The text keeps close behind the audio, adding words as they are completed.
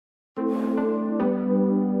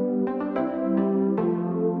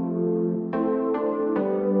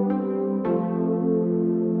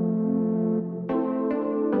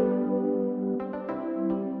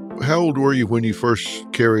old were you when you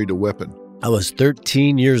first carried a weapon? I was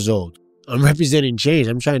 13 years old. I'm representing change.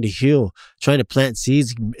 I'm trying to heal, trying to plant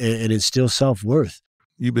seeds and instill self-worth.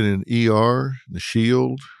 You've been in ER, The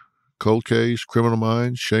Shield, Cold Case, Criminal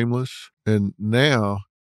Minds, Shameless, and now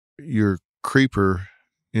you're Creeper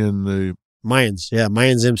in the... Mayans. Yeah,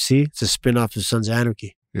 Mayans MC. It's a spinoff of Sons of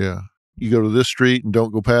Anarchy. Yeah. You go to this street and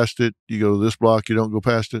don't go past it. You go to this block, you don't go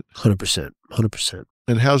past it. 100%. 100%.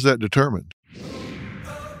 And how's that determined?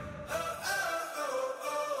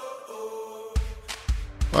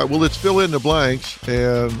 All right, well, let's fill in the blanks,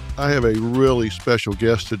 and I have a really special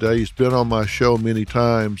guest today. He's been on my show many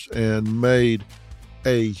times and made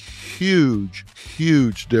a huge,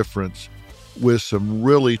 huge difference with some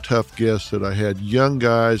really tough guests that I had, young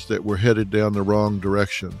guys that were headed down the wrong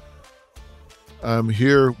direction. I'm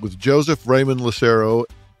here with Joseph Raymond Lucero.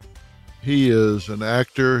 He is an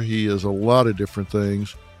actor. He is a lot of different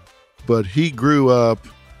things, but he grew up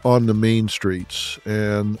on the mean streets.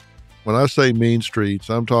 And when I say mean streets,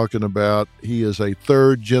 I'm talking about he is a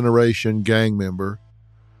third-generation gang member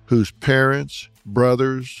whose parents,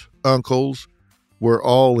 brothers, uncles were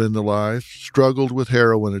all in the life, struggled with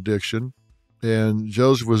heroin addiction. And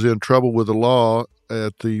Joseph was in trouble with the law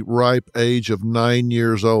at the ripe age of 9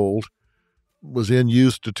 years old, was in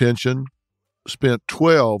youth detention, spent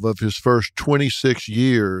 12 of his first 26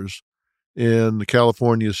 years in the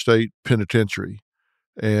California State Penitentiary.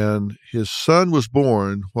 And his son was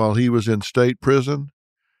born while he was in state prison,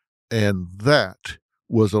 and that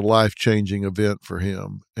was a life-changing event for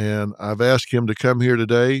him. And I've asked him to come here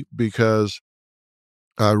today because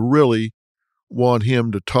I really want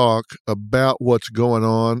him to talk about what's going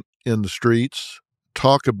on in the streets,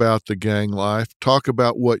 talk about the gang life, talk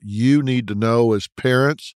about what you need to know as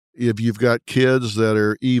parents if you've got kids that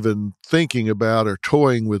are even thinking about or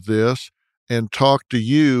toying with this, and talk to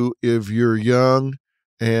you if you're young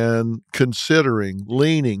and considering,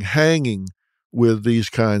 leaning, hanging with these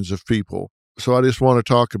kinds of people. So I just want to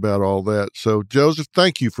talk about all that. So, Joseph,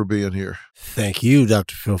 thank you for being here. Thank you,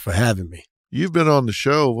 Dr. Phil, for having me. You've been on the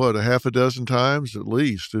show, what, a half a dozen times at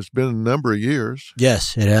least? It's been a number of years.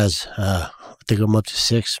 Yes, it has. I think I'm up to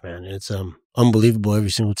 6, man. It's unbelievable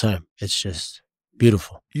every single time. It's just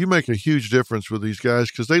beautiful. You make a huge difference with these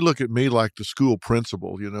guys because they look at me like the school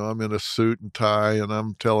principal. You know, I'm in a suit and tie and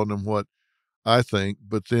I'm telling them what I think,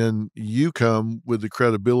 but then you come with the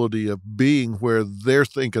credibility of being where they're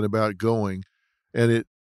thinking about going, and it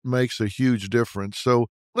makes a huge difference. So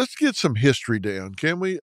let's get some history down, can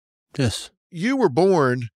we? Yes. You were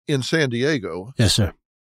born in San Diego. Yes, sir.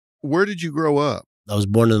 Where did you grow up? I was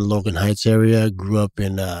born in the Logan Heights area, grew up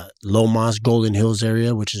in Lomas, Golden Hills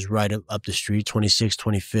area, which is right up the street, 26th,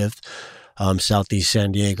 25th, Southeast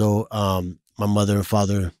San Diego. My mother and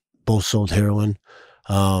father both sold heroin.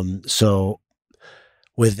 So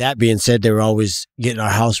with that being said, they were always getting our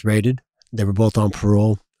house raided. They were both on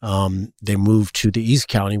parole. They moved to the East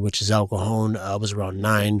County, which is El Cajon. I was around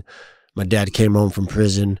 9. My dad came home from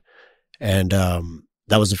prison, and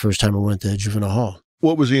that was the first time I went to juvenile hall.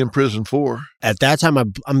 What was he in prison for? At that time,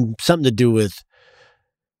 I'm something to do with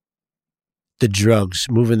the drugs,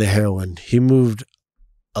 moving the heroin. He moved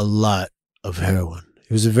a lot of heroin.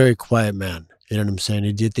 He was a very quiet man. You know what I'm saying?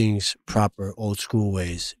 He did things proper, old school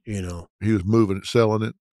ways, you know. He was moving it, selling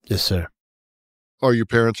it? Yes, sir. Are your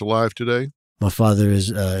parents alive today? My father is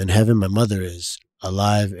in heaven. My mother is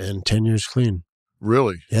alive and 10 years clean.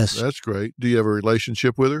 Really? Yes. That's great. Do you have a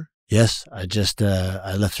relationship with her? Yes. I just,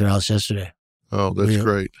 I left her house yesterday. Oh, that's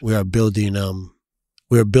great. We are building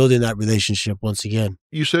that relationship once again.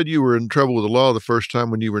 You said you were in trouble with the law the first time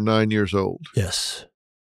when you were 9 years old. Yes.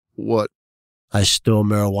 What? I stole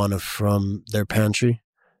marijuana from their pantry,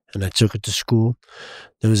 and I took it to school.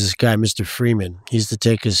 There was this guy, Mr. Freeman. He used to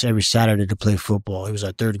take us every Saturday to play football. He was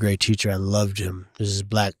our 3rd grade teacher. I loved him. He's a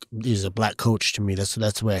black coach to me. That's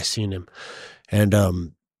the way I seen him.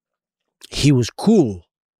 And he was cool.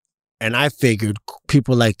 And I figured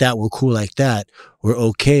people like that were cool like that were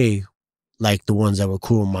okay, like the ones that were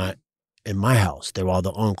cool in my house. They were all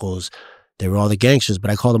the uncles. They were all the gangsters, but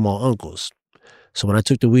I called them all uncles. So when I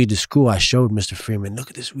took the weed to school, I showed Mr. Freeman, look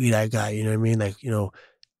at this weed I got, you know what I mean? Like, you know,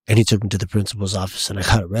 and he took me to the principal's office and I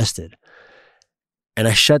got arrested. And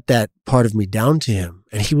I shut that part of me down to him.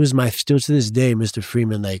 And he was still to this day, Mr.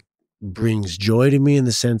 Freeman, like, brings joy to me in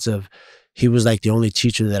the sense of he was like the only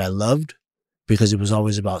teacher that I loved because it was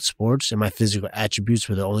always about sports and my physical attributes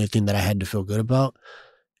were the only thing that I had to feel good about.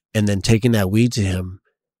 And then taking that weed to him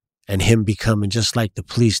and him becoming just like the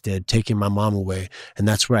police did, taking my mom away. And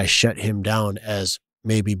that's where I shut him down as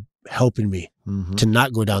maybe helping me to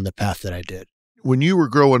not go down the path that I did. When you were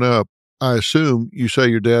growing up, I assume you say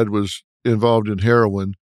your dad was involved in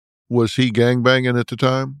heroin. Was he gangbanging at the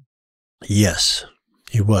time? Yes,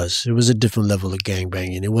 he was. It was a different level of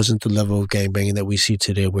gangbanging. It wasn't the level of gangbanging that we see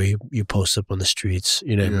today where you post up on the streets.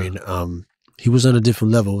 You know what I mean? He was on a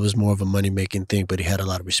different level. It was more of a money-making thing, but he had a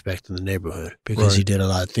lot of respect in the neighborhood because he did a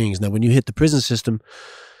lot of things. Now, when you hit the prison system,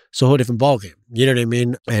 it's a whole different ballgame. You know what I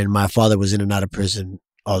mean? And my father was in and out of prison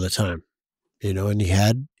all the time, you know, and he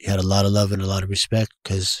had a lot of love and a lot of respect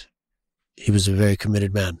because he was a very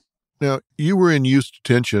committed man. Now, you were in youth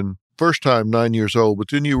detention, first time 9 years old, but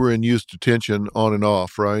then you were in youth detention on and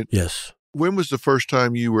off, right? Yes. When was the first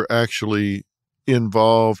time you were actually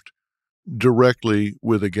involved directly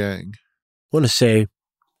with a gang? I want to say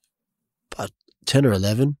about 10 or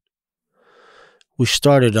 11. We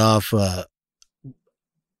started off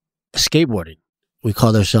skateboarding. We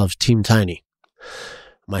called ourselves Team Tiny.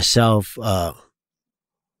 Myself,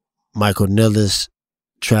 Michael Nillis,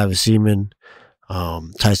 Travis Seaman,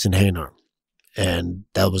 Tyson Haynor. And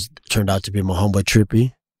that turned out to be my homeboy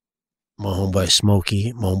Trippy, my homeboy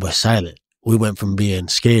Smokey, my homeboy Silent. We went from being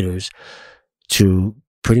skaters to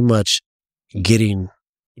pretty much getting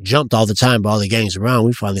jumped all the time by all the gangs around.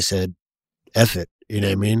 We finally said, F it. You know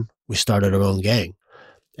what I mean? We started our own gang.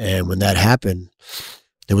 And when that happened,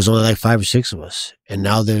 there was only like 5 or 6 of us. And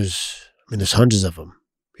now there's hundreds of them.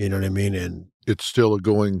 You know what I mean? And it's still a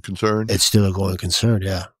going concern? It's still a going concern,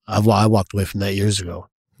 yeah. I walked away from that years ago.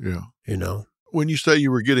 Yeah. You know? When you say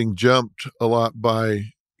you were getting jumped a lot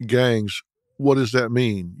by gangs, what does that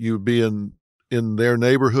mean? You would be in their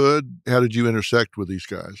neighborhood? How did you intersect with these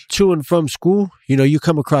guys? To and from school, you know, you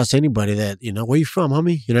come across anybody that, you know, where you from,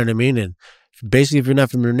 homie? You know what I mean? And basically, if you're not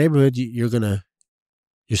from their neighborhood, you're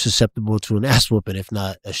susceptible to an ass whooping, if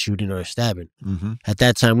not a shooting or a stabbing. Mm-hmm. At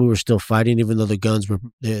that time, we were still fighting, even though the guns were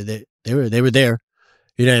they were there.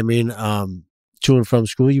 You know what I mean? To and from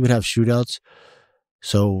school, you would have shootouts.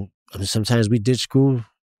 So sometimes we did school,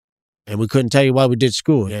 and we couldn't tell you why we did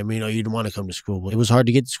school. You know what I mean? Or you didn't want to come to school. It was hard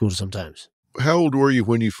to get to school sometimes. How old were you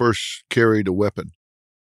when you first carried a weapon?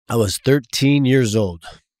 I was 13 years old,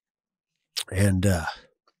 and I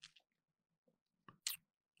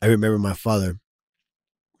remember my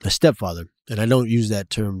stepfather, and I don't use that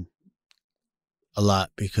term a lot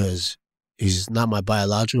because he's not my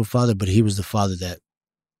biological father, but he was the father that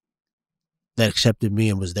accepted me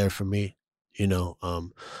and was there for me, you know.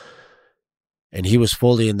 And he was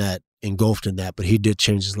fully engulfed in that, but he did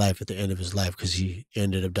change his life at the end of his life because he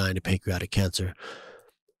ended up dying of pancreatic cancer.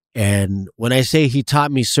 And when I say he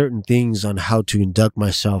taught me certain things on how to conduct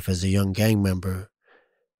myself as a young gang member,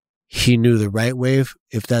 he knew the right way,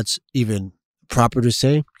 if that's even proper to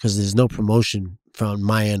say, because there's no promotion from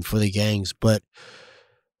my end for the gangs, but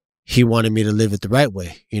he wanted me to live it the right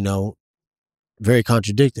way, you know, very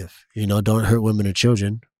contradictive, you know, don't hurt women or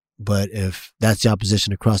children. But if that's the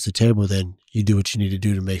opposition across the table, then you do what you need to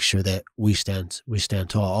do to make sure that we stand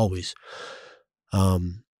tall always. I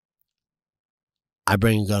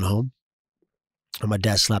bring a gun home, and my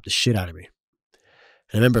dad slapped the shit out of me.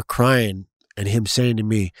 And I remember crying and him saying to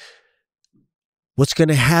me, "What's going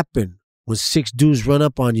to happen when 6 dudes run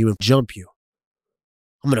up on you and jump you?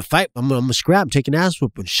 I'm going to fight. I'm going to scrap. I'm taking ass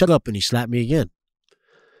whooping. Shut up." And he slapped me again.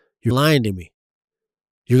 "You're lying to me.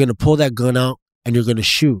 You're going to pull that gun out and you're going to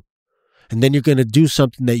shoot. And then you're going to do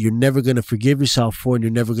something that you're never going to forgive yourself for and you're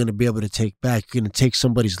never going to be able to take back. You're going to take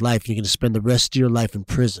somebody's life and you're going to spend the rest of your life in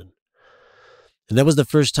prison." And that was the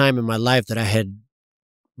first time in my life that I had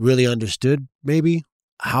really understood maybe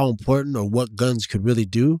how important or what guns could really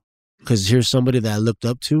do. Because here's somebody that I looked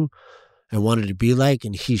up to and wanted to be like,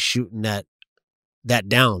 and he's shooting that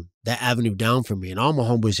avenue down for me. And all my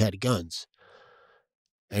homeboys had guns.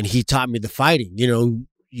 And he taught me the fighting. You know,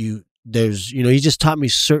 he just taught me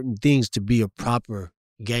certain things to be a proper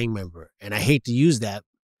gang member. And I hate to use that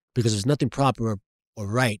because there's nothing proper or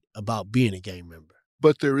right about being a gang member.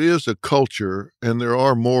 But there is a culture and there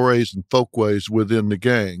are mores and folkways within the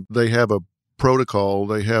gang. They have a protocol,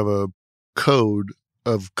 they have a code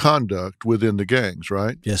of conduct within the gangs,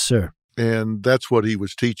 right? Yes, sir. And that's what he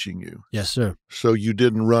was teaching you. Yes, sir. So you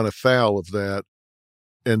didn't run afoul of that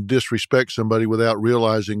and disrespect somebody without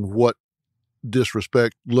realizing what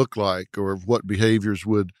disrespect looked like or what behaviors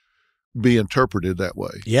would be interpreted that way.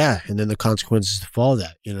 Yeah, and then the consequences to follow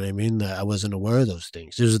that. You know what I mean? I wasn't aware of those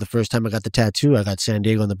things. This was the first time I got the tattoo. I got San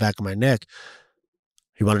Diego on the back of my neck.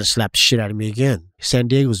 He wanted to slap the shit out of me again. San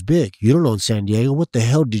Diego's big. You don't own San Diego. What the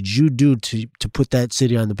hell did you do to put that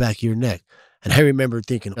city on the back of your neck? And I remember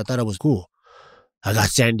thinking, I thought I was cool. I got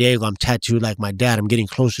San Diego. I'm tattooed like my dad. I'm getting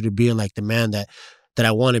closer to being like the man that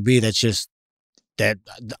I want to be. That's that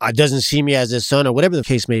doesn't see me as his son or whatever the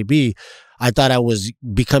case may be. I thought I was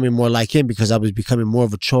becoming more like him because I was becoming more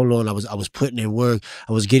of a cholo, and I was putting in work.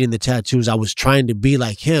 I was getting the tattoos. I was trying to be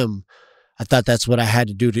like him. I thought that's what I had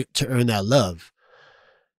to do to earn that love.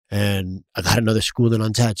 And I got another schooling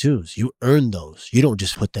on tattoos. You earn those. You don't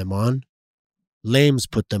just put them on. Lames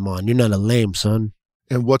put them on. You're not a lame, son.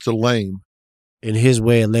 And what's a lame? In his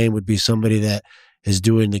way, a lame would be somebody that is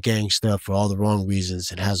doing the gang stuff for all the wrong reasons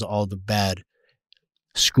and has all the bad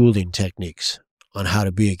schooling techniques on how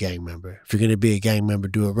to be a gang member. If you're going to be a gang member,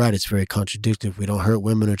 do it right. It's very contradictory. We don't hurt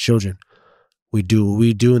women or children. We do what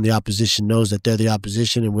we do, and the opposition knows that they're the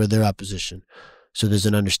opposition and we're their opposition. So there's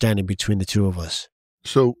an understanding between the two of us.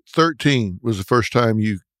 So 13 was the first time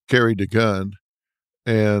you carried a gun,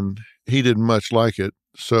 and he didn't much like it.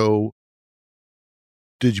 So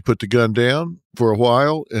did you put the gun down for a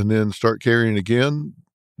while and then start carrying again?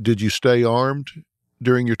 Did you stay armed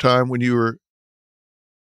during your time when you were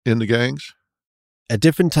in the gangs? At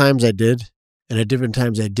different times I did, and at different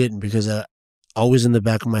times I didn't, because always in the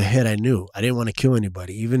back of my head, I knew I didn't want to kill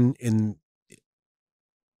anybody.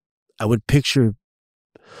 I would picture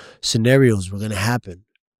scenarios were going to happen,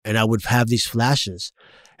 and I would have these flashes,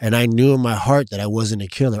 and I knew in my heart that I wasn't a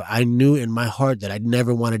killer. I knew in my heart that I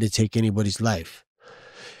never wanted to take anybody's life.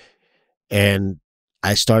 And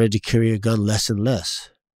I started to carry a gun less and less.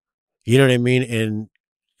 You know what I mean? And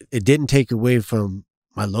it didn't take away from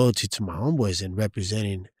my loyalty to my homeboys and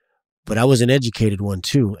representing, but I was an educated one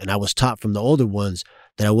too. And I was taught from the older ones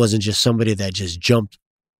that I wasn't just somebody that just jumped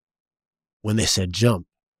when they said jump,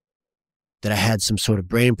 that I had some sort of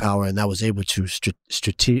brain power and I was able to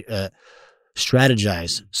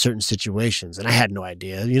strategize certain situations. And I had no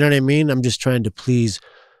idea. You know what I mean? I'm just trying to please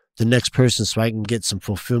the next person so I can get some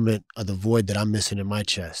fulfillment of the void that I'm missing in my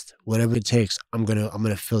chest. Whatever it takes, I'm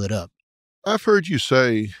gonna fill it up. I've heard you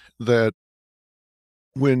say that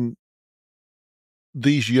when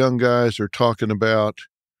these young guys are talking about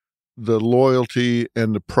the loyalty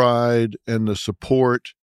and the pride and the support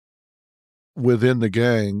within the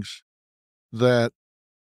gangs, that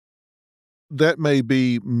may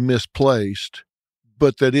be misplaced,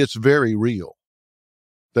 but that it's very real.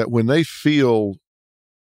 That when they feel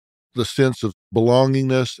the sense of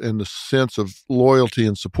belongingness and the sense of loyalty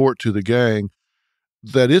and support to the gang,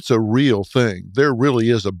 that it's a real thing. There really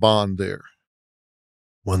is a bond there.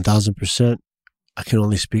 1,000%. I can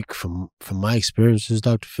only speak from my experiences,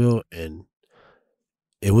 Dr. Phil, and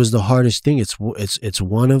it was the hardest thing. It's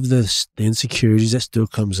one of the insecurities that still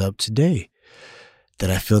comes up today, that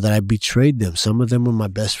I feel that I betrayed them. Some of them were my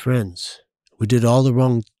best friends. We did all the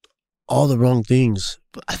wrong things,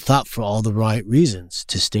 but I thought for all the right reasons,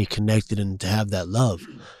 to stay connected and to have that love.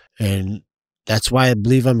 And that's why I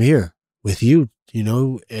believe I'm here with you. You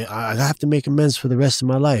know, I have to make amends for the rest of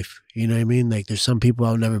my life. You know what I mean? Like, there's some people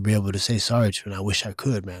I'll never be able to say sorry to, and I wish I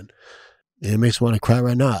could, man. And it makes me want to cry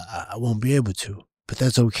right now. I won't be able to, but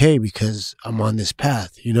that's okay because I'm on this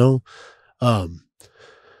path, you know? The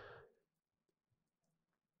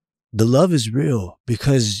love is real,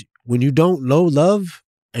 because when you don't know love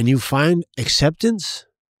and you find acceptance,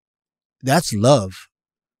 that's love.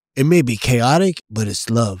 It may be chaotic, but it's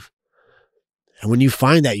love. And when you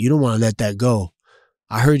find that, you don't want to let that go.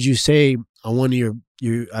 I heard you say on one of your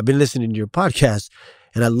I've been listening to your podcast,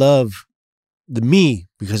 and I love the me,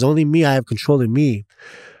 because only me, I have control in me.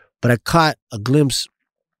 But I caught a glimpse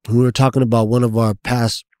when we were talking about one of our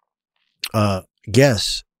past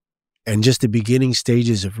guests, and just the beginning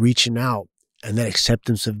stages of reaching out and that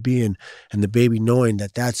acceptance of being, and the baby knowing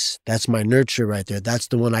that that's my nurture right there. That's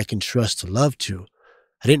the one I can trust to love to.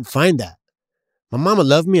 I didn't find that. My mama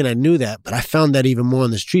loved me and I knew that, but I found that even more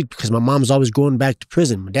on the street because my mom's always going back to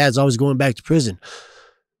prison. My dad's always going back to prison.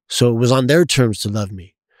 So it was on their terms to love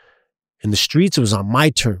me. In the streets, it was on my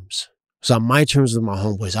terms. It was on my terms with my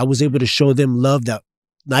homeboys. I was able to show them love that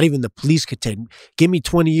not even the police could take. Give me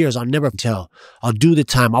 20 years, I'll never tell. I'll do the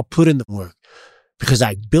time. I'll put in the work because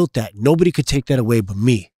I built that. Nobody could take that away but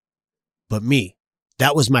me. But me.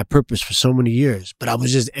 That was my purpose for so many years. But I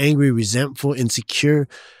was just angry, resentful, insecure.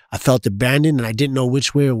 I felt abandoned and I didn't know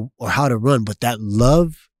which way or how to run. But that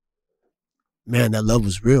love, man, that love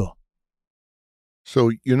was real.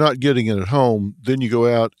 So you're not getting it at home. Then you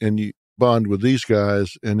go out and you bond with these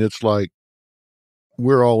guys, and it's like,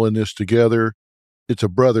 we're all in this together. It's a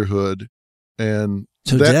brotherhood, and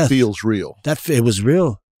to that death. Feels real. It was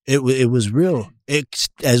real. It was real.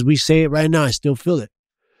 As we say it right now, I still feel it.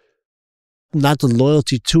 Not the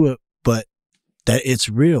loyalty to it, but that it's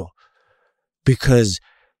real. Because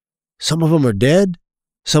some of them are dead.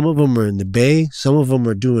 Some of them are in the Bay. Some of them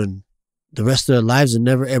are doing the rest of their lives and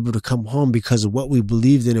never able to come home because of what we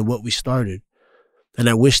believed in and what we started. And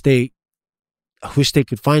I wish they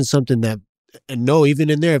could find something that, and know even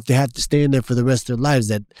in there, if they have to stay in there for the rest of their lives,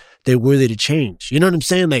 that they're worthy to change. You know what I'm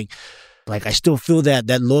saying? Like I still feel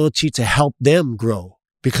that loyalty to help them grow.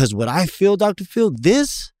 Because what I feel, Dr. Phil,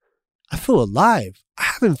 I feel alive. I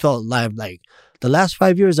haven't felt alive. Like the last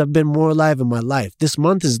 5 years, I've been more alive in my life. This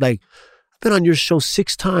month is like, I've been on your show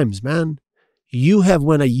 6 times, man. You have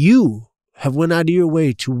went out of your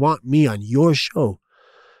way to want me on your show.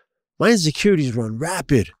 My insecurities run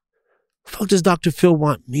rapid. Fuck does Dr. Phil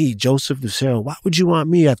want me, Joseph Lucero? Why would you want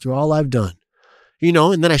me after all I've done? You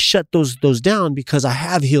know, and then I shut those down because I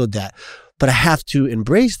have healed that. But I have to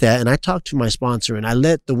embrace that. And I talk to my sponsor and I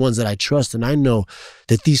let the ones that I trust, and I know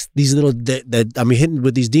that these little, that I'm hitting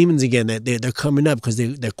with these demons again, that they're coming up because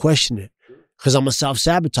they're questioning it. Because I'm a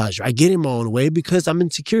self-sabotager. I get in my own way because I'm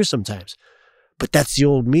insecure sometimes. But that's the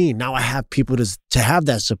old me. Now I have people to have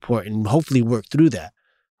that support and hopefully work through that.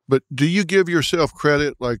 But do you give yourself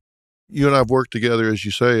credit? Like you and I have worked together, as you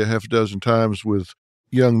say, a half a dozen times with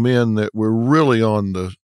young men that were really on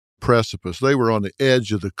the precipice. They were on the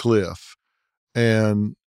edge of the cliff.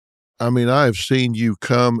 And I mean, I've seen you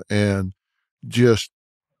come and just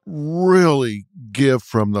really give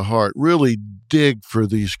from the heart, really dig for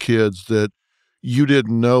these kids that you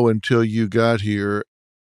didn't know until you got here,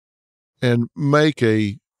 and make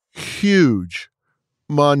a huge,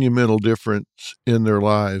 monumental difference in their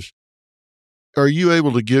lives. Are you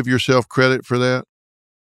able to give yourself credit for that?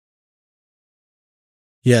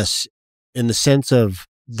 Yes, in the sense of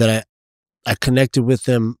that I connected with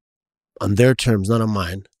them on their terms, not on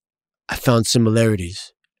mine. I found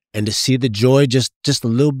similarities. And to see the joy just a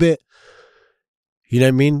little bit, you know what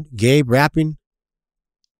I mean? Gabe rapping,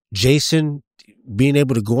 Jason being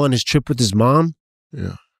able to go on his trip with his mom.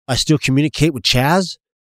 Yeah. I still communicate with Chaz.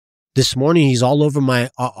 This morning, he's all over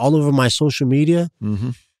my social media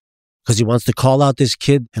because he wants to call out this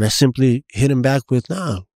kid. And I simply hit him back with,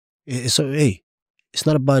 no, it's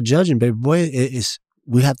not about judging, baby boy.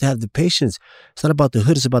 We have to have the patience. It's not about the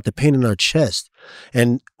hood. It's about the pain in our chest.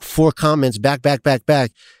 And 4 comments back.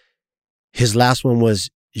 His last one was,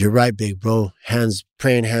 you're right, big bro.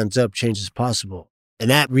 Praying hands up, change is possible. And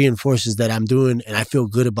that reinforces that I'm doing, and I feel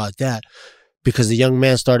good about that because the young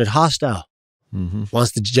man started hostile.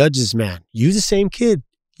 Wants to judge this man. You the same kid.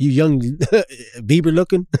 You young Bieber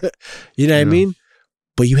looking. You know what I mean?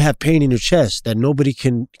 But you have pain in your chest that nobody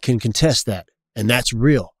can contest that. And that's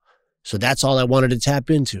real. So that's all I wanted to tap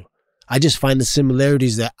into. I just find the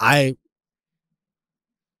similarities that I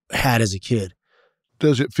had as a kid.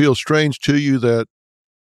 Does it feel strange to you that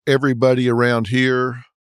everybody around here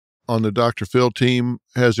on the Dr. Phil team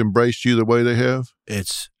has embraced you the way they have?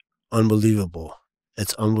 It's unbelievable.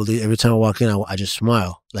 It's unbelievable. Every time I walk in, I just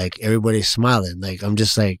smile. Like everybody's smiling. Like I'm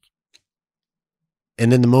just like,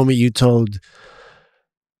 and then the moment you told,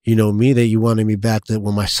 me that you wanted me back, that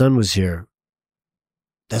when my son was here,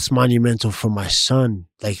 that's monumental for my son.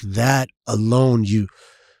 Like that alone,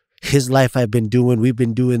 his life we've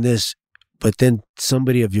been doing this, but then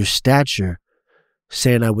somebody of your stature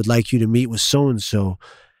saying, I would like you to meet with so-and-so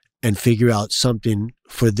and figure out something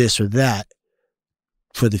for this or that,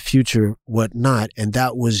 for the future, whatnot. And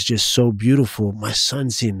that was just so beautiful. My son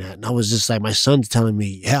seen that. And I was just like, my son's telling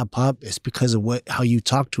me, yeah, Pop, it's because of how you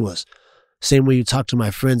talk to us. Same way you talk to my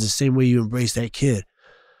friends, the same way you embrace that kid.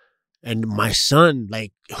 And my son,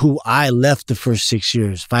 like, who I left the first 6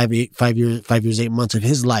 years, 5 years, 8 months of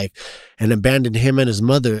his life, and abandoned him and his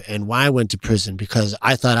mother, and why I went to prison because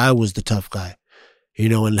I thought I was the tough guy,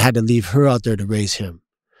 and had to leave her out there to raise him.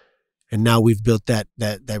 And now we've built that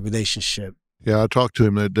relationship. Yeah, I talked to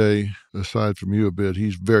him that day, aside from you a bit.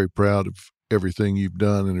 He's very proud of everything you've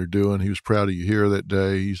done and are doing. He was proud of you here that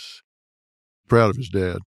day. He's proud of his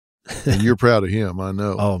dad. And you're proud of him, I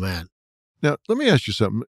know. Oh, man. Now, let me ask you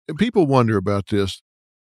something. People wonder about this.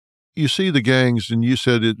 You see the gangs, and you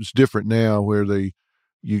said it's different now where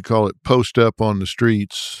you call it post up on the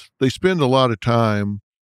streets. They spend a lot of time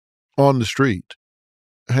on the street,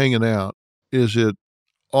 hanging out. Is it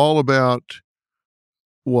all about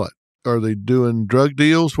what? Are they doing drug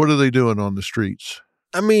deals? What are they doing on the streets?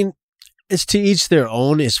 I mean, it's to each their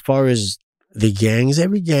own as far as the gangs.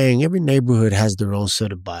 Every gang, every neighborhood has their own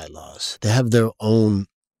set of bylaws. They have their own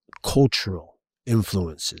cultural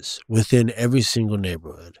influences within every single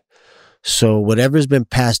neighborhood. So whatever's been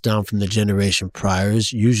passed down from the generation prior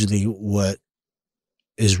is usually what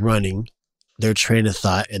is running their train of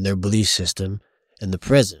thought and their belief system in the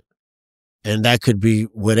present. And that could be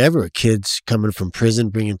whatever. Kids coming from prison,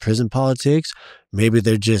 bringing prison politics. Maybe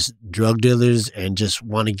they're just drug dealers and just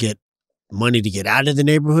want to get money to get out of the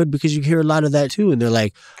neighborhood, because you hear a lot of that too. And they're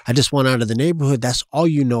like, I just want out of the neighborhood. That's all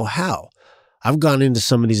you know how. I've gone into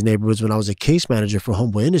some of these neighborhoods when I was a case manager for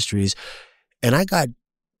Homeboy Industries, and I got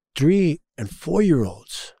 3 and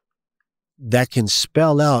 4-year-olds that can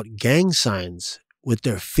spell out gang signs with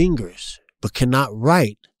their fingers, but cannot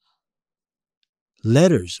write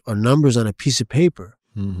letters or numbers on a piece of paper,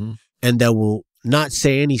 and that will not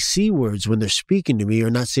say any C words when they're speaking to me or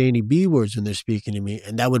not say any B words when they're speaking to me.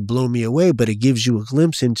 And that would blow me away, but it gives you a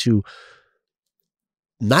glimpse into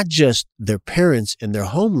not just their parents and their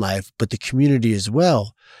home life, but the community as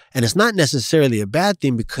well. And it's not necessarily a bad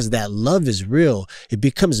thing because that love is real. It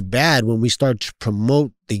becomes bad when we start to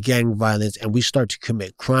promote the gang violence and we start to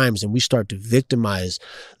commit crimes and we start to victimize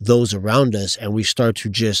those around us and we start to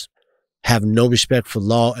just have no respect for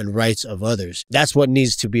law and rights of others. That's what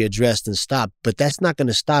needs to be addressed and stopped. But that's not going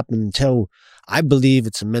to stop until I believe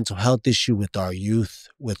it's a mental health issue with our youth,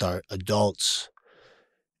 with our adults.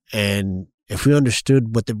 And if we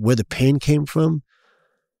understood where the pain came from,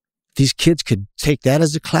 these kids could take that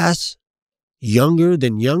as a class, younger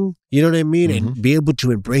than young, you know what I mean? And be able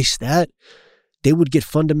to embrace that. They would get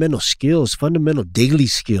fundamental skills, fundamental daily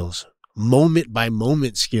skills, moment by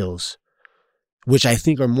moment skills, which I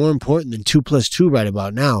think are more important than 2 + 2 right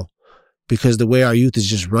about now, because the way our youth is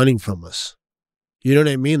just running from us. You know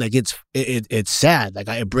what I mean? Like it's sad. Like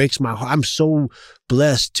it breaks my heart. I'm so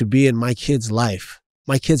blessed to be in my kid's life.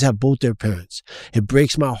 My kids have both their parents. It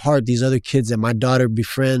breaks my heart, these other kids that my daughter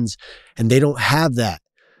befriends, and they don't have that.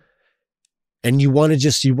 And you want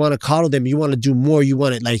to coddle them. You want to do more.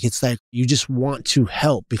 It's like you just want to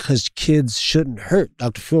help because kids shouldn't hurt.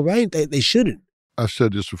 Dr. Phil, right? They shouldn't. I've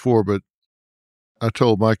said this before, but I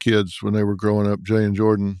told my kids when they were growing up, Jay and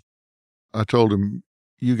Jordan, I told them,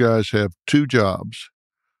 you guys have 2 jobs.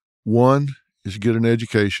 1 is get an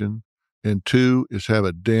education, and 2 is have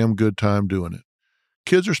a damn good time doing it.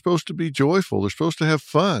 Kids are supposed to be joyful. They're supposed to have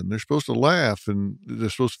fun. They're supposed to laugh, and they're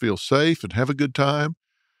supposed to feel safe and have a good time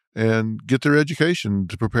and get their education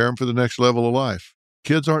to prepare them for the next level of life.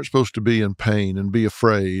 Kids aren't supposed to be in pain and be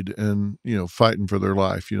afraid and, fighting for their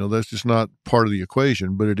life. That's just not part of the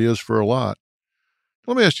equation, but it is for a lot.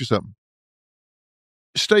 Let me ask you something.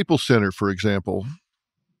 Staples Center, for example,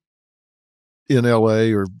 in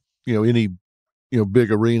LA or, any,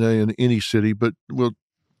 big arena in any city, but we'll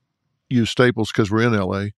use Staples because we're in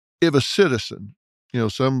LA. If a citizen,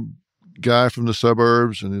 some guy from the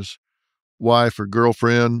suburbs and his wife or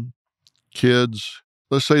girlfriend, kids,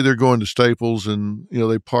 let's say they're going to Staples and,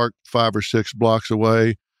 they park 5 or 6 blocks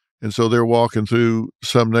away. And so they're walking through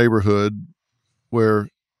some neighborhood where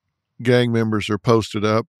gang members are posted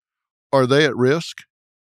up. Are they at risk?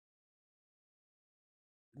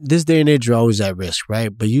 This day and age, you're always at risk, right?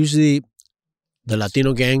 But usually the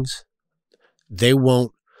Latino gangs, they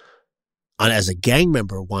won't, as a gang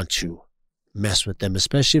member, want to mess with them,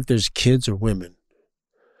 especially if there's kids or women.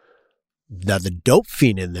 Now, the dope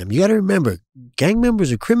fiend in them, you got to remember, gang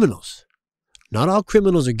members are criminals. Not all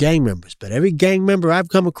criminals are gang members, but every gang member I've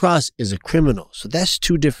come across is a criminal. So that's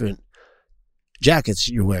 2 different jackets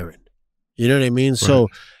you're wearing. You know what I mean? Right. So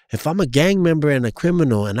if I'm a gang member and a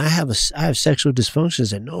criminal and I have sexual dysfunctions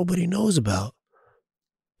that nobody knows about,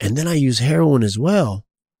 and then I use heroin as well.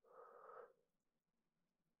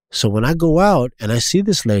 So when I go out and I see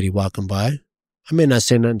this lady walking by, I may not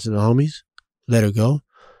say nothing to the homies, let her go,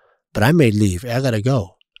 but I may leave. I gotta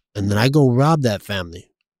go. And then I go rob that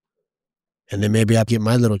family. And then maybe I get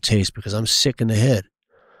my little taste because I'm sick in the head.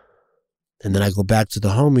 And then I go back to the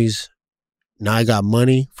homies. Now I got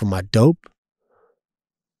money for my dope.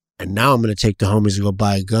 And now I'm going to take the homies to go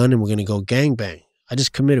buy a gun and we're going to go gangbang. I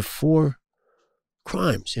just committed 4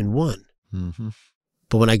 crimes in one.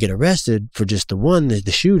 But when I get arrested for just the one,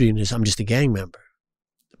 the shooting, I'm just a gang member.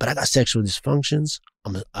 But I got sexual dysfunctions.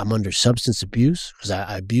 I'm under substance abuse because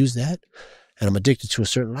I abuse that. And I'm addicted to a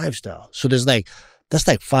certain lifestyle. So that's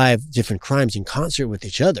like 5 different crimes in concert with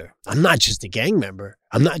each other. I'm not just a gang member.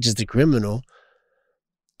 I'm not just a criminal.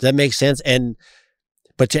 Does that make sense?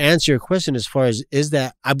 But to answer your question as far as is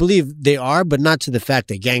that, I believe they are, but not to the fact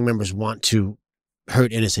that gang members want to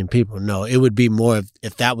hurt innocent people. No, it would be more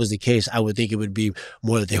if that was the case, I would think it would be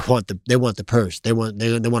more that they want the purse. They want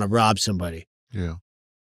to rob somebody. Yeah.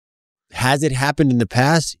 Has it happened in the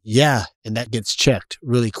past? Yeah. And that gets checked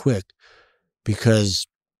really quick because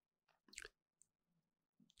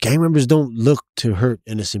gang members don't look to hurt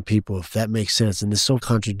innocent people, if that makes sense. And it's so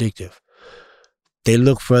contradictory. They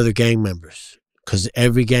look for other gang members because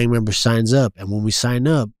every gang member signs up. And when we sign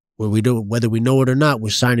up, whether we know it or not, we're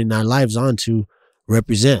signing our lives on to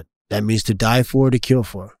represent. That means to die for, to kill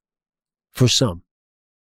for some.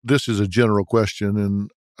 This is a general question,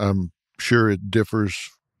 and I'm sure it differs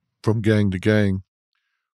from gang to gang.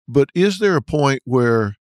 But is there a point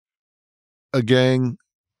where a gang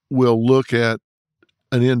will look at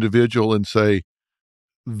an individual and say,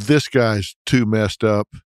 this guy's too messed up.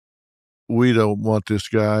 We don't want this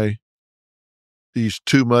guy. He's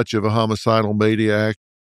too much of a homicidal maniac.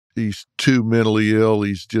 He's too mentally ill.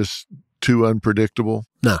 He's just too unpredictable.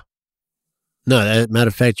 No, matter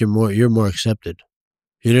of fact, you're more accepted.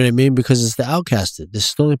 You know what I mean? Because it's the outcasted. This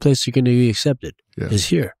is the only place you're going to be accepted is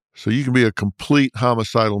here. So you can be a complete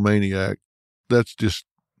homicidal maniac. That's just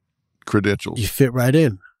credentials. You fit right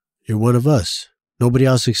in. You're one of us. Nobody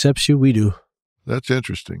else accepts you. We do. That's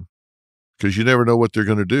interesting, because you never know what they're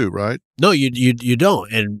going to do, right? No, you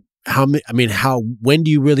don't. And when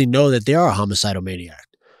do you really know that they are a homicidal maniac?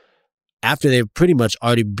 After they've pretty much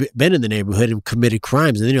already been in the neighborhood and committed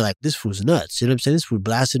crimes, and then you're like, this fool's nuts. You know what I'm saying? This fool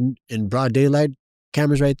blasted in broad daylight,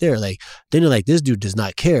 cameras right there. Like, then you're like, this dude does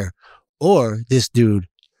not care, or this dude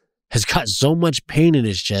has got so much pain in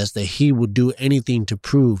his chest that he would do anything to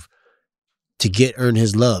earn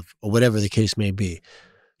his love, or whatever the case may be.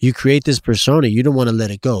 You create this persona, you don't want to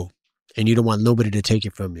let it go, and you don't want nobody to take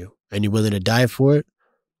it from you, and you're willing to die for it,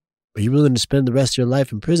 or you're willing to spend the rest of your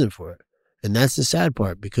life in prison for it. And that's the sad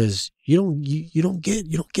part, because you don't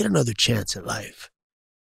get another chance at life.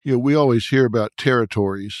 You know, we always hear about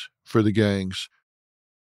territories for the gangs.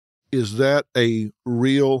 Is that a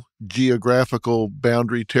real geographical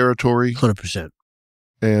boundary territory? 100%.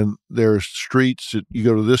 And there's streets that you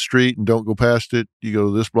go to this street and don't go past it. You go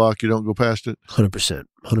to this block, you don't go past it. 100%.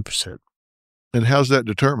 100%. And how's that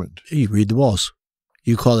determined? You read the walls.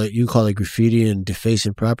 You call it graffiti and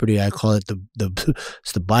defacing property. I call it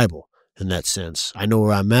it's the Bible in that sense. I know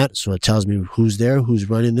where I'm at, so it tells me who's there, who's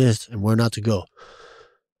running this, and where not to go.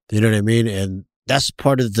 You know what I mean? And that's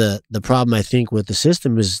part of the problem, I think, with the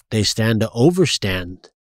system is they stand to overstand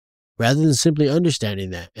rather than simply understanding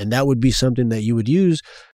that. And that would be something that you would use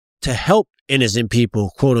to help innocent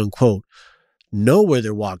people, quote unquote, know where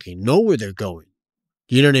they're walking, know where they're going.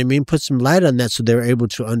 You know what I mean? Put some light on that so they're able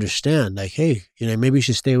to understand, like, hey, maybe you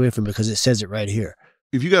should stay away from it because it says it right here.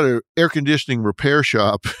 If you got an air conditioning repair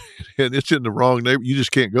shop and it's in the wrong neighborhood, you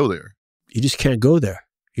just can't go there. You just can't go there.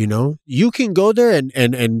 You can go there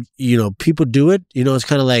and people do it. It's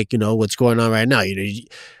kind of like, what's going on right now.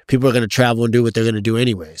 People are going to travel and do what they're going to do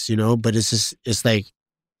anyways, but it's like,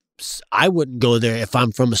 I wouldn't go there if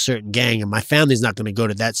I'm from a certain gang, and my family's not going to go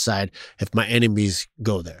to that side if my enemies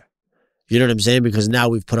go there. You know what I'm saying? Because now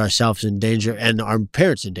we've put ourselves in danger and our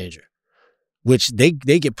parents in danger, which they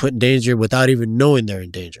get put in danger without even knowing they're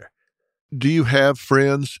in danger. Do you have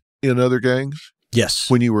friends in other gangs? Yes.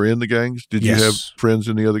 When you were in the gangs, did you have friends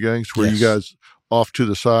in the other gangs where you guys off to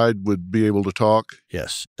the side would be able to talk?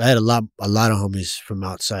 Yes. I had a lot of homies from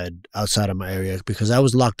outside of my area because I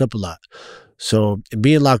was locked up a lot. So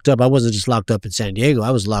being locked up, I wasn't just locked up in San Diego.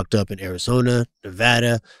 I was locked up in Arizona,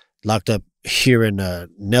 Nevada, locked up here in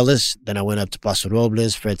Nellis. Then I went up to Paso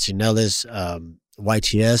Robles, Fred C. Nellis,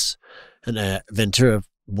 YTS, and Ventura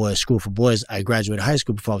School for Boys. I graduated high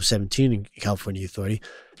school before I was 17 in California Youth Authority.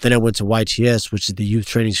 Then I went to YTS, which is the youth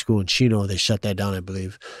training school in Chino. They shut that down, I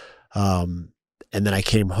believe. And then I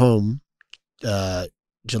came home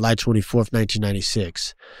July 24th,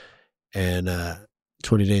 1996. And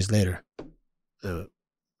 20 days later,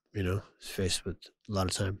 faced with a lot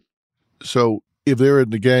of time. So if they're in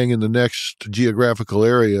the gang in the next geographical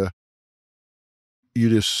area, you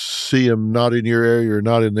just see them not in your area or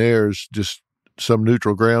not in theirs, just some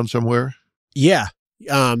neutral ground somewhere? Yeah.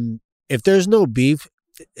 If there's no beef,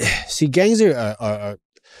 see, gangs are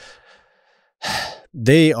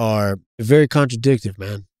they are very contradictory,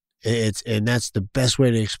 man. And that's the best way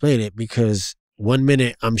to explain it, because one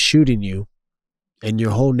minute I'm shooting you and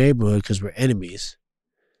your whole neighborhood because we're enemies,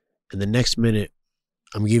 and the next minute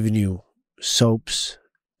I'm giving you soaps,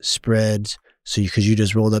 spreads, because you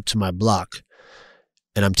just rolled up to my block,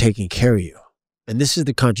 and I'm taking care of you. And this is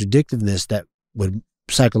the contradictiveness that would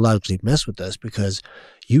psychologically mess with us, because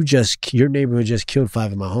your neighborhood just killed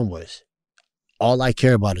 5 of my homeboys. All I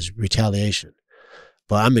care about is retaliation.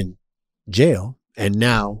 But I'm in jail, and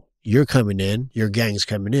now you're coming in, your gang's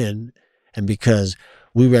coming in, and because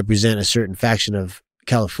we represent a certain faction of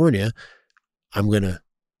California, I'm going to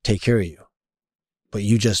take care of you. But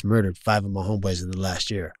you just murdered 5 of my homeboys in the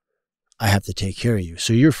last year. I have to take care of you.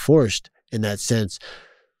 So you're forced, in that sense,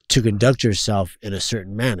 to conduct yourself in a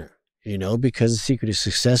certain manner, because the secret of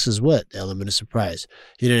success is what? The element of surprise.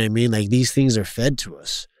 You know what I mean? Like, these things are fed to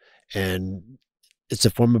us, and it's a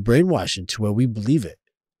form of brainwashing to where we believe it.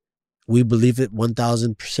 We believe it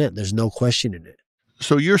 1,000%. There's no question in it.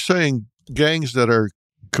 So you're saying gangs that are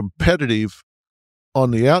competitive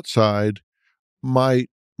on the outside might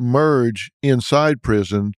merge inside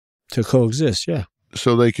prison to coexist, yeah.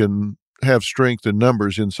 So they can have strength in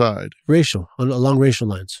numbers inside. Racial, along racial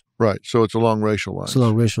lines. Right. So it's along racial lines. It's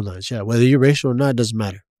along racial lines, yeah. Whether you're racial or not, doesn't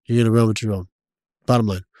matter. You're going to run with your own. Bottom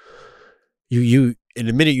line. You in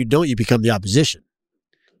the minute you don't, you become the opposition.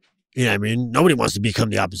 You know what I mean? Nobody wants to become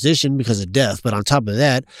the opposition because of death. But on top of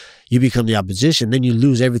that, you become the opposition. Then you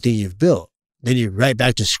lose everything you've built. Then you're right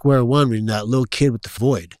back to square one when you're that little kid with the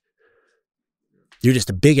void. You're just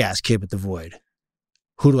a big-ass kid with the void.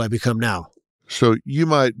 Who do I become now? So you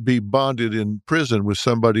might be bonded in prison with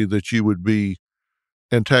somebody that you would be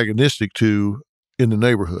antagonistic to in the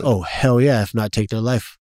neighborhood. Oh, hell yeah, if not take their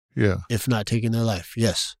life. Yeah. If not taking their life,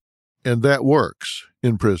 yes. And that works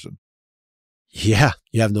in prison. Yeah,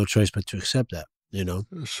 you have no choice but to accept that, you know?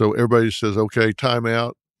 So everybody says, okay, time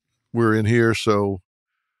out. We're in here, so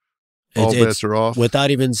all bets are off.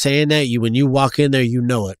 Without even saying that, when you walk in there, you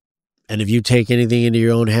know it. And if you take anything into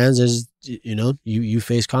your own hands, as you know, you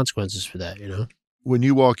face consequences for that, you know? When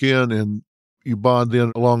you walk in and you bond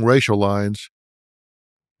in along racial lines,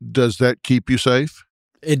 does that keep you safe?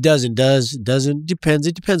 It doesn't. Depends.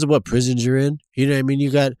 It depends on what prisons you're in. You know what I mean?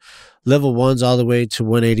 You got level 1s all the way to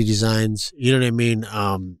 180 designs. You know what I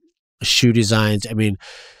mean? Shoe designs. I mean,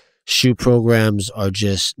 shoe programs are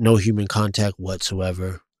just no human contact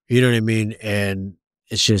whatsoever. You know what I mean? And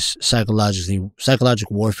it's just psychological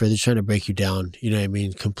warfare. They're trying to break you down. You know what I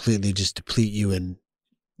mean? Completely just deplete you and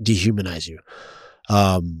dehumanize you.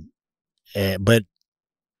 But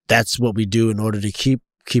that's what we do in order to keep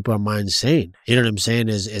our minds sane. You know what I'm saying?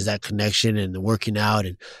 Is that connection and the working out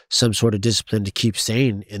and some sort of discipline to keep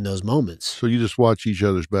sane in those moments. So you just watch each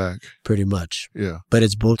other's back. Pretty much. Yeah. But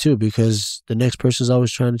it's bull too, because the next person's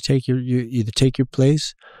always trying to take either take your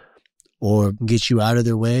place or get you out of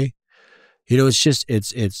their way. You know, it's just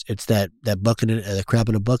it's that bucket, the crab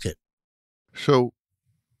in a bucket. So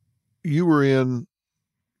you were in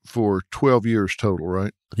for 12 years total,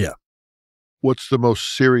 right? Yeah. What's the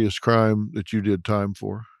most serious crime that you did time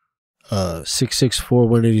for?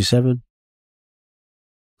 664-187.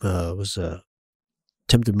 Was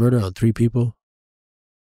attempted murder on 3 people.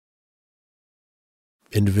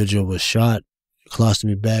 Individual was shot,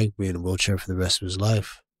 colostomy bag, be in a wheelchair for the rest of his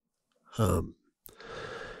life.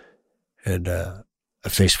 And I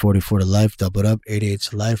faced 44 to life, doubled up, 88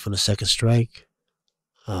 to life on the second strike.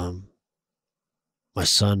 My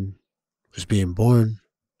son was being born.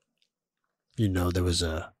 You know, there was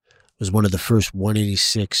one of the first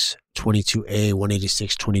 186 22A,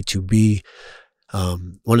 186 22B,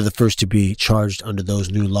 one of the first to be charged under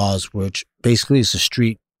those new laws, which basically is a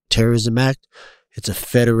street terrorism act. It's a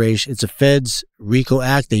feds RICO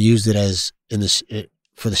act. They used it as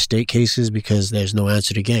for the state cases because there's no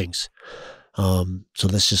answer to gangs. So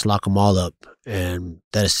let's just lock them all up, and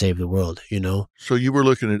that has saved the world, you know? So you were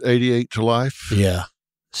looking at 88 to life? Yeah.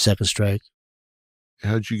 Second strike.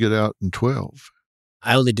 How'd you get out in 12?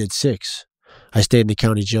 I only did 6. I stayed in the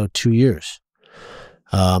county jail 2 years.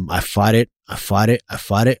 I fought it. I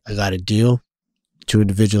got a deal. 2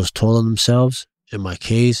 individuals told on themselves in my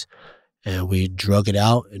case, and we drug it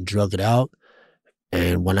out.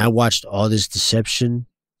 And when I watched all this deception,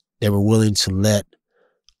 they were willing to let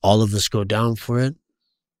all of us go down for it.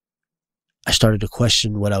 I started to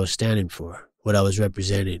question what I was standing for, what I was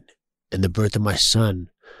representing. And the birth of my son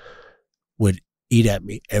would eat at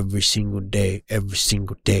me every single day. I would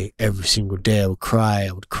cry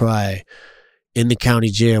in the county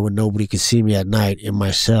jail when nobody could see me at night in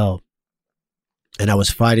my cell. And I was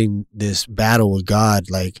fighting this battle with God.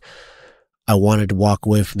 Like, I wanted to walk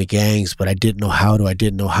away from the gangs, but I didn't know how to. I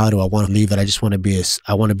want to leave it. I want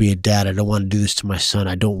to be a dad. I don't want to do this to my son.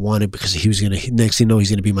 I don't want it because next thing you know, he's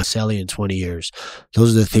going to be my cellie in 20 years.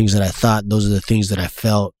 Those are the things that I thought. Those are the things that I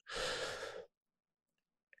felt.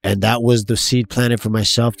 And that was the seed planted for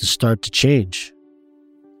myself to start to change.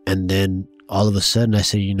 And then all of a sudden I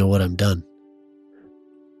said, you know what, I'm done.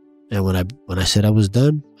 And when I said I was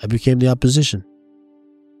done, I became the opposition.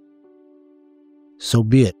 So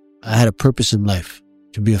be it. I had a purpose in life,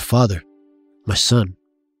 to be a father, my son.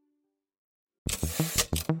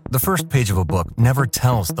 The first page of a book never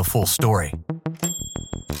tells the full story.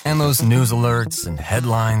 And those news alerts and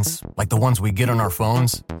headlines, like the ones we get on our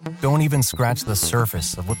phones, don't even scratch the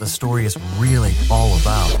surface of what the story is really all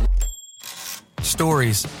about.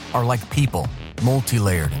 Stories are like people,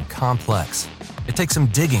 multi-layered and complex. It takes some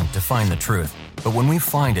digging to find the truth, but when we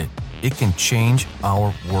find it, it can change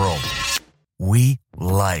our world. We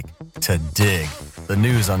like to dig. The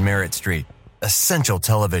news on Merritt Street. Essential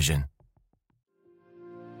television.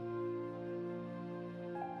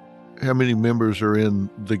 How many members are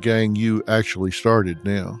in the gang you actually started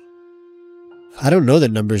now? I don't know the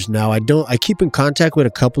numbers now. I keep in contact with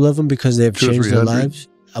a couple of them because they have changed their lives.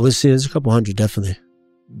 I would say there's a couple hundred, definitely.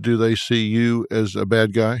 Do they see you as a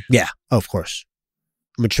bad guy? Yeah, of course.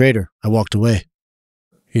 I'm a traitor. I walked away.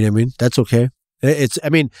 You know what I mean? That's okay.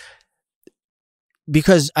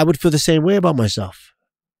 Because I would feel the same way about myself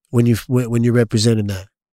when you're representing that.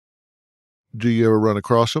 Do you ever run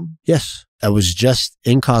across them? Yes. I was just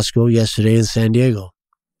in Costco yesterday in San Diego,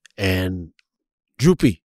 and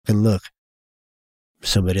Droopy can look,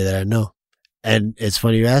 somebody that I know. And it's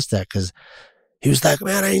funny you asked that, because he was like,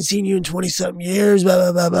 man, I ain't seen you in 20-something years, blah,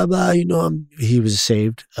 blah, blah, blah, blah. You know, he was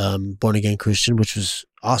saved, born-again Christian, which was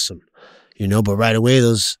awesome. You know, but right away,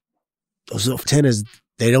 those little antennas,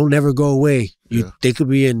 they don't never go away. They could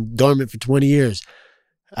be dormant for 20 years.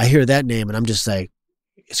 I hear that name, and I'm just like,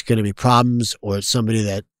 it's going to be problems, or it's somebody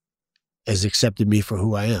that has accepted me for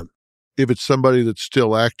who I am. If it's somebody that's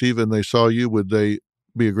still active and they saw you, would they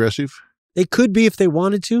be aggressive? They could be if they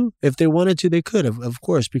wanted to. If they wanted to, they could, of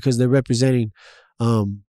course, because they're representing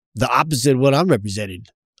the opposite of what I'm representing.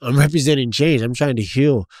 I'm representing change. I'm trying to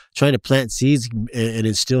heal, trying to plant seeds and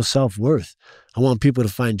instill self-worth. I want people to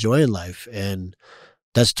find joy in life. And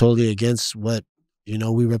that's totally against what,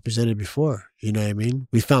 we represented before. You know what I mean?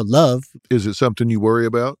 We found love. Is it something you worry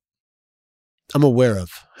about? I'm aware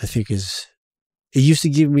of, I think it used to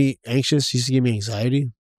give me anxious, used to give me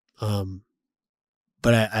anxiety.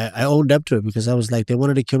 But I owned up to it, because I was like, they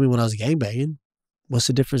wanted to kill me when I was gangbanging. What's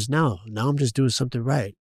the difference now? Now I'm just doing something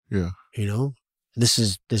right. Yeah. This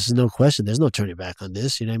is no question. There's no turning back on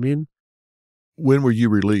this. You know what I mean? When were you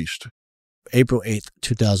released? April 8th,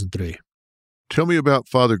 2003. Tell me about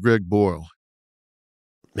Father Greg Boyle.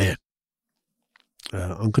 Man,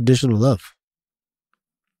 unconditional love.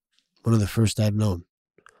 One of the first I've known.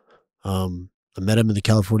 I met him in the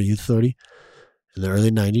California Youth Authority in the early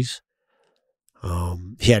 90s.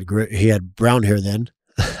 He had brown hair then.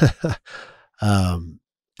 And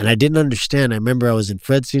I didn't understand. I remember I was in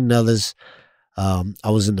Fred C. Nellis. I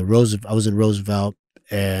was in Roosevelt,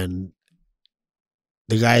 and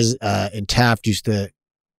the guys in Taft used to,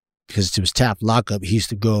 because it was Taft lockup, he used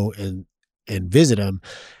to go and visit him.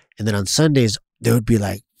 And then on Sundays, there would be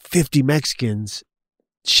like 50 Mexicans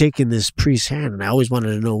shaking this priest's hand, and I always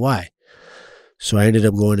wanted to know why. So I ended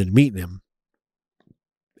up going and meeting him.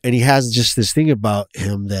 And he has just this thing about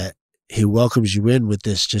him that he welcomes you in with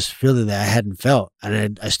this just feeling that I hadn't felt.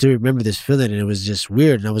 And I still remember this feeling, and it was just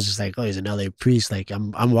weird. And I was just like, oh, he's an LA priest. Like,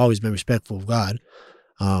 I'm always been respectful of God.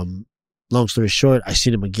 Long story short, I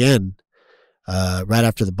seen him again right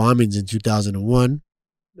after the bombings in 2001.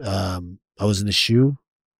 I was in the SHU,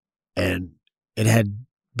 and it had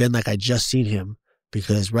been like I just seen him,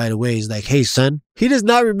 because right away he's like, hey, son. He does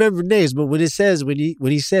not remember names, but when he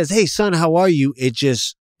says, hey, son, how are you?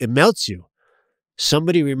 It melts you.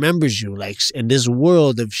 Somebody remembers you, like in this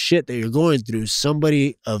world of shit that you're going through,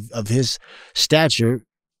 somebody of his stature,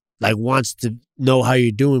 like, wants to know how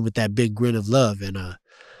you're doing with that big grin of love. And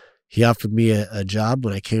he offered me a job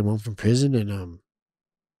when I came home from prison, and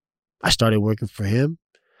I started working for him,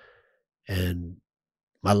 and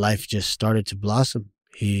my life just started to blossom.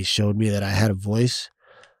 He showed me that I had a voice,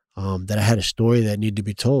 that I had a story that needed to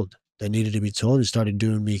be told, and started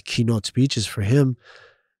doing me keynote speeches for him.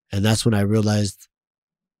 And that's when I realized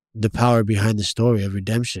the power behind the story of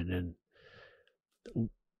redemption, and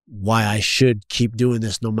why I should keep doing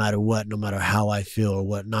this no matter what, no matter how I feel or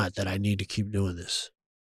whatnot, that I need to keep doing this.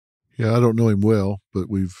 Yeah, I don't know him well, but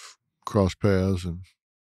we've crossed paths, and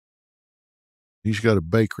he's got a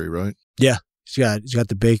bakery, right? Yeah, he's got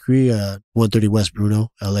the bakery, 130 West Bruno,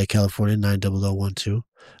 LA, California, 90012.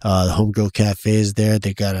 The Homegirl Cafe is there.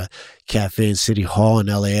 They got a cafe in City Hall in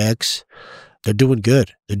LAX. They're doing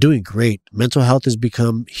good. They're doing great. Mental health has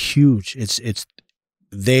become huge.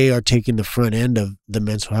 They are taking the front end of the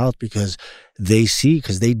mental health, because they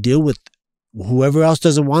deal with whoever else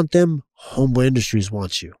doesn't want them. Homeboy Industries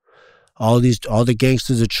wants you. All the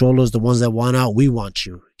gangsters, the cholos, the ones that want out, we want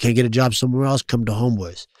you. Can't get a job somewhere else, come to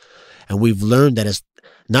Homeboys. And we've learned that it's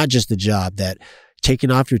not just the job, that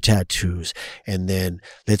taking off your tattoos, and then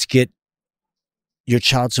let's get your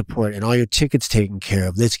child support and all your tickets taken care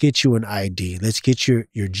of. Let's get you an ID. Let's get your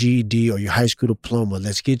GED or your high school diploma.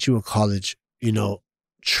 Let's get you a college,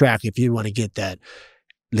 track if you want to get that.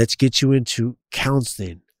 Let's get you into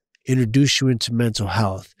counseling, introduce you into mental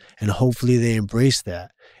health, and hopefully they embrace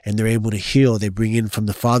that and they're able to heal. They bring in from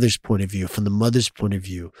the father's point of view, from the mother's point of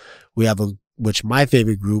view. We have which my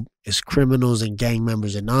favorite group is Criminals and Gang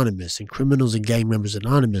Members Anonymous. And Criminals and Gang Members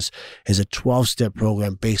Anonymous is a 12-step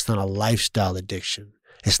program based on a lifestyle addiction.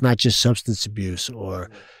 It's not just substance abuse,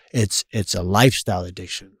 or it's a lifestyle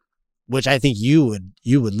addiction, which I think you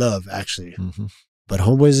would love, actually. Mm-hmm. But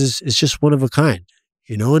Homeboys is just one of a kind,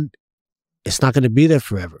 and it's not going to be there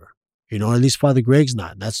forever, or at least Father Greg's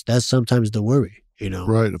not. That's sometimes the worry,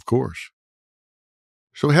 Right, of course.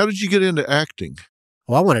 So how did you get into acting?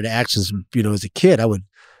 Well, I wanted to act since, as a kid. I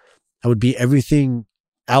would be everything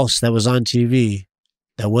else that was on TV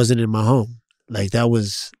that wasn't in my home. Like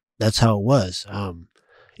that's how it was.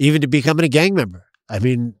 Even to becoming a gang member. I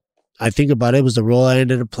mean, I think about it, it was the role I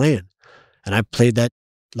ended up playing. And I played that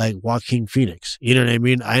like Joaquin Phoenix. You know what I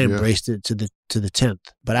mean? I embraced it to the 10th.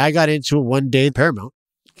 But I got into it one day. Paramount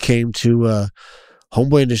came to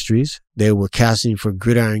Homeboy Industries. They were casting for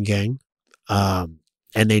Gridiron Gang.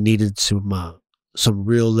 And they needed some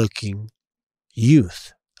real looking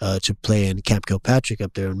youth to play in Camp Kilpatrick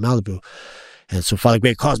up there in Malibu. And so Father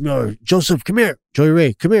Greg calls me over, Joseph, come here. Joey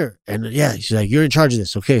Ray, come here. And she's like, you're in charge of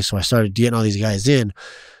this. Okay. So I started getting all these guys in.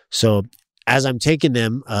 So as I'm taking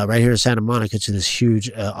them right here in Santa Monica to this huge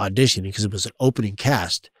audition, because it was an opening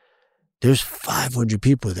cast, there's 500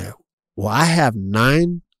 people there. Well, I have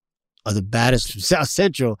 9 of the baddest from South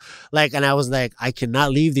Central. And I was like, I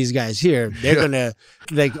cannot leave these guys here. They're going to,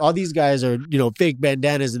 all these guys are, fake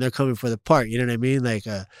bandanas and they're coming for the part. You know what I mean?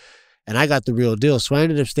 And I got the real deal. So I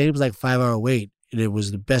ended up staying. It was like 5-hour wait. And it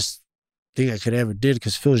was the best thing I could ever did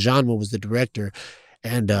because Phil Janwa was the director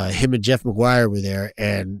and him and Jeff McGuire were there.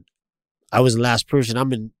 And I was the last person.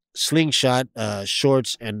 I'm in slingshot,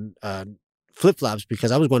 shorts, and flip-flops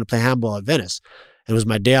because I was going to play handball at Venice. It was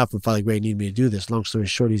my day off when Father Gray needed me to do this. Long story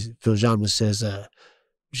short, Phil Janwa says,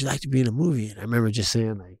 would you like to be in a movie? And I remember just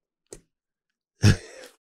saying,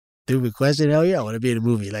 stupid question. Hell yeah, I want to be in a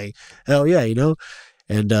movie. Hell yeah,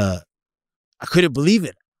 And I couldn't believe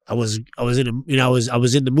it. I was in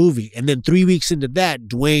the movie. And then 3 weeks into that,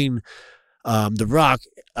 Dwayne, The Rock,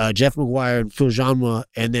 Jeff McGuire, and Phil Janwa,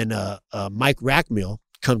 and then Mike Rackmill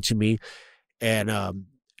come to me. And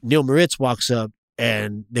Neil Moritz walks up.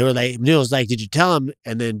 And they were like, Neil's like, did you tell him?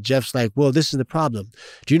 And then Jeff's like, well, this is the problem.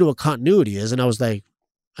 Do you know what continuity is? And I was like,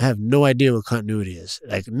 I have no idea what continuity is.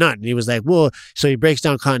 None. And he was like, well, so he breaks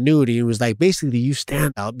down continuity. He was like, basically, you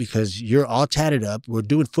stand out because you're all tatted up. We're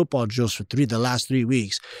doing football drills for the last 3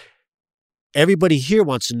 weeks. Everybody here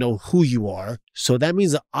wants to know who you are. So that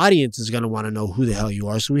means the audience is going to want to know who the hell you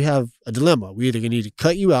are. So we have a dilemma. We're either going to need to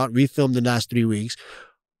cut you out, refilm the last 3 weeks,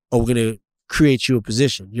 or we're going to create you a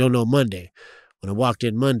position. You'll know Monday. When I walked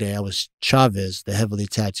in Monday, I was Chavez, the heavily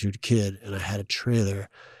tattooed kid, and I had a trailer.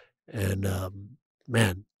 And,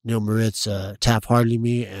 man, Neil Moritz Taft-Hartley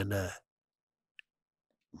me, and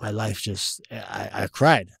my life just, I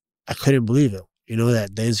cried. I couldn't believe it.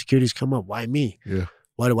 That the insecurities come up. Why me? Yeah.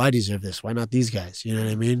 Why do I deserve this? Why not these guys? You know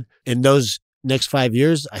what I mean? In those next 5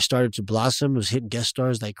 years, I started to blossom. I was hitting guest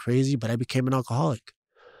stars like crazy, but I became an alcoholic.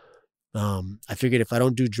 I figured if I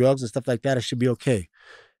don't do drugs and stuff like that, I should be okay.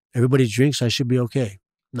 Everybody drinks, I should be okay.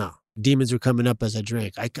 No. Demons were coming up as I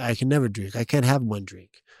drank. I can never drink. I can't have one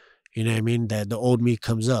drink. You know what I mean? That the old me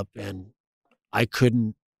comes up and I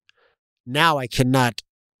couldn't. Now I cannot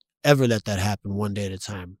ever let that happen one day at a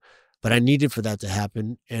time. But I needed for that to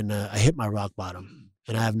happen. And I hit my rock bottom.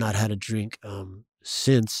 And I have not had a drink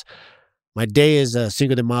since. My day is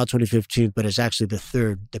Cinco de Mayo 2015, but it's actually the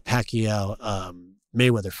 3rd, the Pacquiao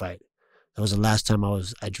Mayweather fight. That was the last time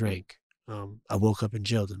I drank. I woke up in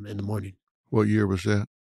jail in the morning. What year was that?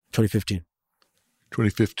 2015.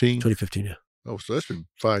 2015? 2015, yeah. Oh, so that's been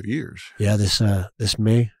 5 years. Yeah, this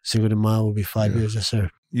May, Cinco de Mayo will be 5 years, yes, sir.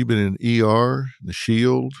 You've been in ER, The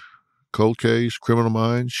Shield, Cold Case, Criminal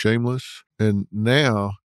Minds, Shameless, and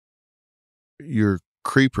now you're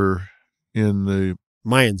Creeper in the...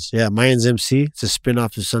 Mayans, yeah. Mayans MC. It's a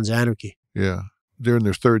spinoff of Sons of Anarchy. Yeah. They're in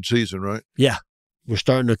their 3rd season, right? Yeah. We're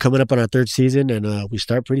coming up on our 3rd season, and we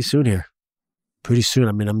start pretty soon here. Pretty soon.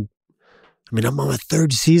 I'm on my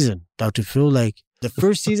 3rd season, Dr. Phil. The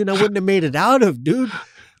first season I wouldn't have made it out of, dude.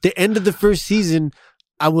 The end of the first season,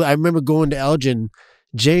 I remember going to Elgin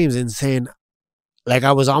James and saying,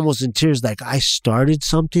 I was almost in tears, I started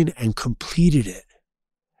something and completed it,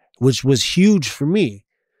 which was huge for me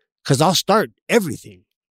because I'll start everything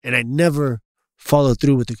and I never follow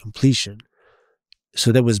through with the completion.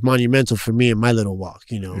 So that was monumental for me in my little walk,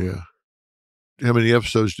 Yeah. How many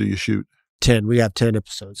episodes do you shoot? 10. We have 10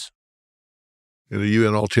 episodes. And are you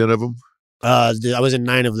in all 10 of them? I was in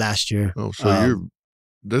 9 of last year. Oh, so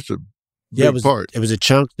that's a big part. It was a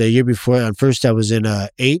chunk. The year before, on first I was in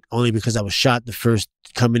 8, only because I was shot the first,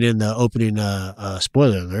 coming in the opening,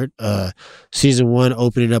 spoiler alert, season 1,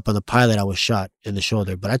 opening up on the pilot, I was shot in the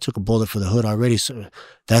shoulder. But I took a bullet for the hood already, so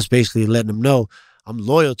that's basically letting them know I'm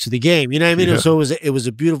loyal to the game. You know what I mean? Yeah. So it was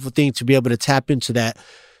a beautiful thing to be able to tap into that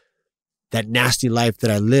nasty life that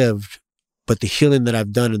I lived, but the healing that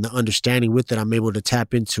I've done and the understanding with it, I'm able to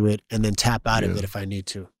tap into it and then tap out of it if I need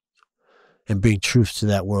to. and bring truth to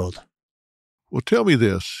that world. Well, tell me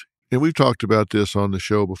this, and we've talked about this on the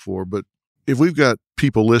show before, but if we've got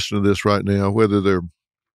people listening to this right now, whether they're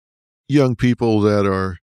young people that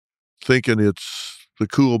are thinking it's the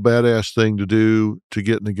cool, badass thing to do to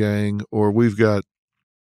get in the gang, or we've got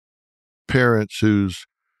parents whose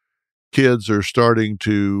kids are starting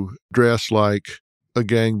to dress like a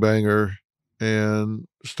gangbanger and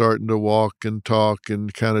starting to walk and talk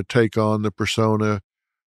and kind of take on the persona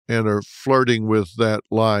and are flirting with that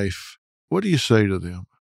life, what do you say to them?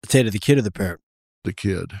 Say to the kid or the parent? The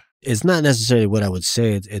kid. It's not necessarily what I would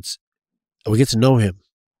say. It's we get to know him.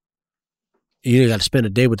 You got to spend a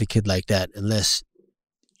day with a kid like that unless,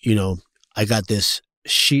 I got this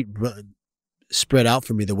sheet spread out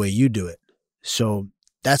for me the way you do it. So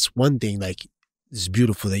that's one thing, like, it's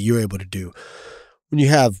beautiful that you're able to do. When you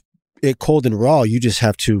have it cold and raw, you just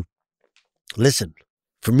have to listen.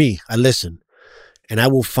 For me, I listen. And I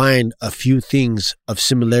will find a few things of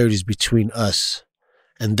similarities between us.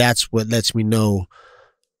 And that's what lets me know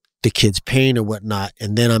the kid's pain or whatnot.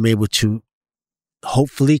 And then I'm able to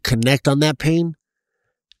hopefully connect on that pain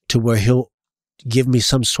to where he'll give me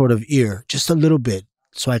some sort of ear, just a little bit,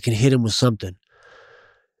 so I can hit him with something.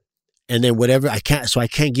 And then whatever I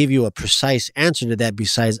can't give you a precise answer to that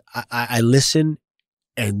besides I listen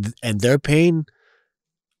and their pain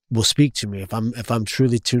will speak to me if I'm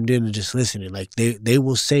truly tuned in and just listening. Like they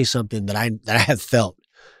will say something that I have felt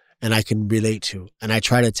and I can relate to. And I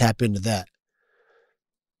try to tap into that.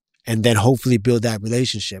 And then hopefully build that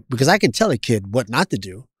relationship. Because I can tell a kid what not to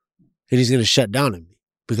do, and he's going to shut down on me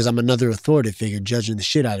because I'm another authority figure judging the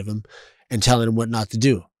shit out of him and telling him what not to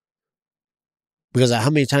do. Because how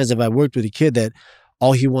many times have I worked with a kid that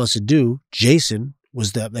all he wants to do, Jason,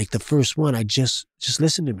 was the first one, I just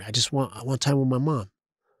listen to me. I want time with my mom.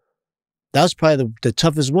 That was probably the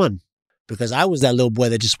toughest one because I was that little boy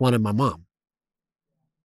that just wanted my mom.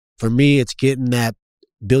 For me, it's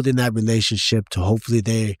building that relationship to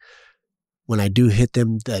hopefully when I do hit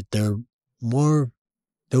them, that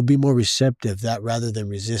they'll be more receptive rather than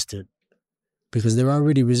resistant, because they're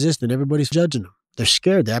already resistant. Everybody's judging them. They're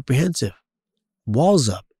scared. They're apprehensive. Walls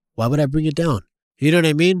up. Why would I bring it down? You know what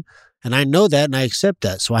I mean? And I know that and I accept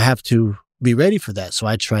that. So I have to be ready for that. So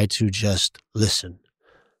I try to just listen.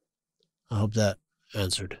 I hope that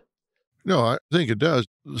answered. No, I think it does.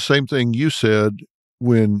 The same thing you said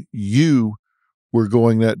when you were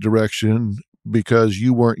going that direction because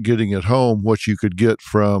you weren't getting at home what you could get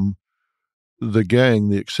from the gang,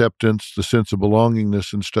 the acceptance, the sense of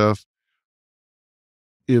belongingness and stuff.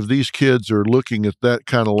 If these kids are looking at that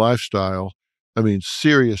kind of lifestyle, I mean,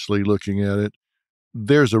 seriously looking at it,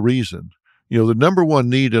 there's a reason. The number one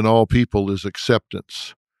need in all people is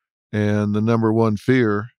acceptance. And the number one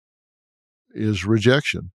fear is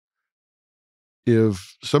rejection.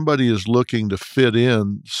 If somebody is looking to fit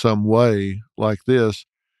in some way like this,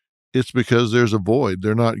 it's because there's a void.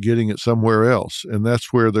 They're not getting it somewhere else. And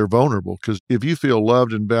that's where they're vulnerable. Because if you feel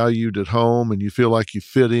loved and valued at home and you feel like you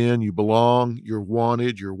fit in, you belong, you're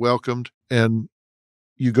wanted, you're welcomed, and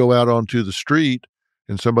you go out onto the street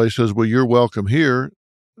and somebody says, well, you're welcome here,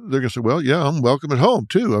 they're going to say, well, yeah, I'm welcome at home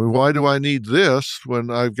too. I mean, why do I need this when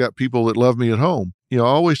I've got people that love me at home? I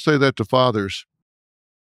always say that to fathers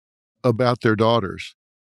about their daughters.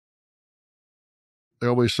 They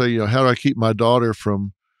always say, how do I keep my daughter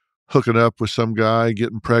from hooking up with some guy,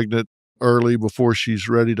 getting pregnant early before she's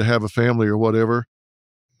ready to have a family or whatever?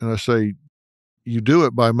 And I say, you do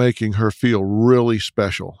it by making her feel really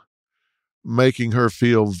special, making her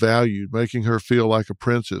feel valued, making her feel like a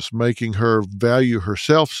princess, making her value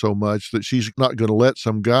herself so much that she's not going to let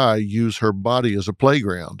some guy use her body as a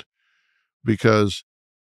playground. Because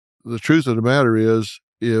the truth of the matter is,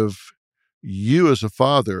 if you as a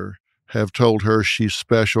father have told her she's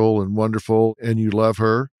special and wonderful and you love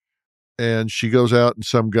her, and she goes out and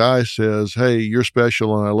some guy says, hey, you're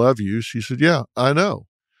special and I love you. She said, yeah, I know.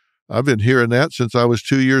 I've been hearing that since I was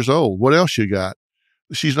 2 years old. What else you got?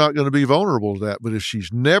 She's not going to be vulnerable to that. But if she's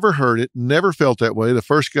never heard it, never felt that way, the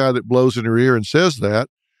first guy that blows in her ear and says that,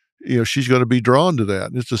 she's going to be drawn to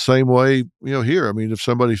that. And it's the same way, here. I mean, if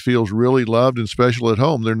somebody feels really loved and special at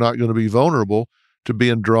home, they're not going to be vulnerable to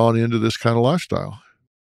being drawn into this kind of lifestyle.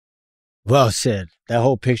 Well said. That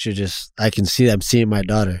whole picture I can see, I'm seeing my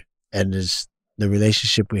daughter and there's the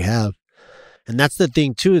relationship we have. And that's the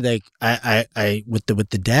thing too, like I with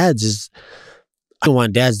the dads is, I don't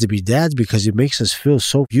want dads to be dads because it makes us feel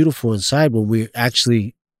so beautiful inside when we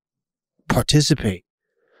actually participate.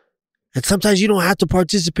 And sometimes you don't have to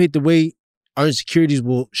participate the way our insecurities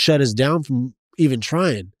will shut us down from even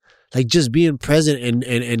trying. Like just being present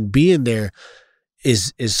and being there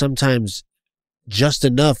is sometimes just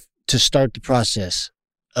enough to start the process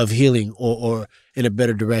of healing or in a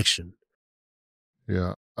better direction.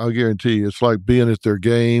 Yeah, I'll guarantee you, it's like being at their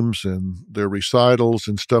games and their recitals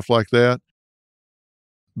and stuff like that.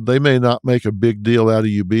 They may not make a big deal out of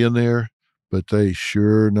you being there, but they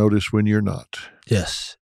sure notice when you're not.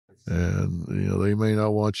 Yes. And, they may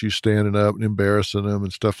not want you standing up and embarrassing them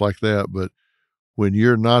and stuff like that, but when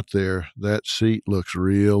you're not there, that seat looks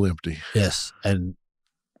real empty. Yes. And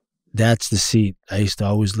that's the seat I used to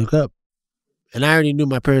always look up. And I already knew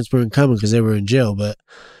my parents weren't coming because they were in jail, but,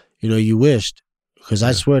 you wished. Because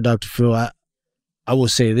I swear, Dr. Phil, I will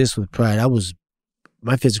say this with pride.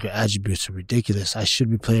 My physical attributes are ridiculous. I should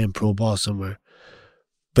be playing pro ball somewhere.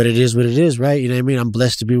 But it is what it is, right? You know what I mean? I'm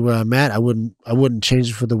blessed to be where I'm at. I wouldn't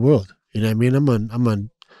change it for the world. You know what I mean? I'm on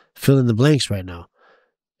fill in the blanks right now.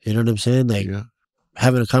 You know what I'm saying? Like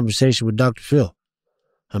having a conversation with Dr. Phil,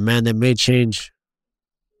 a man that made change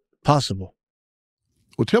possible.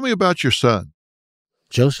 Well, tell me about your son.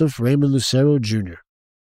 Joseph Raymond Lucero Jr.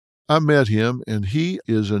 I met him, and he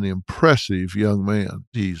is an impressive young man.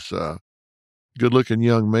 He's a good-looking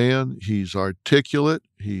young man. He's articulate.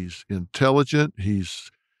 He's intelligent. He's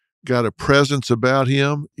got a presence about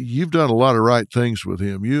him. You've done a lot of right things with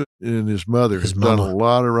him. You and his mother have done a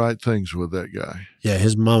lot of right things with that guy. Yeah,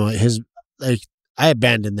 his mama, I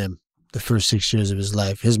abandoned them the first 6 years of his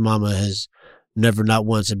life. His mama has never, not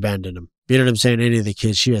once, abandoned him. You know what I'm saying? Any of the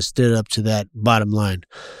kids, she has stood up to that bottom line.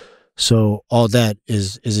 So all that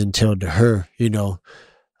is entailed to her,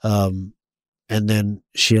 and then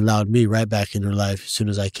she allowed me right back in her life as soon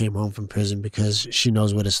as I came home from prison because she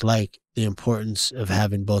knows what it's like, the importance of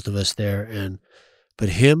having both of us there. But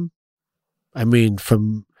him, I mean,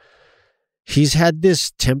 he's had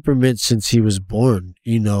this temperament since he was born.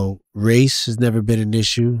 Race has never been an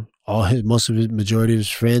issue. Majority of his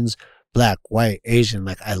friends, Black, white, Asian,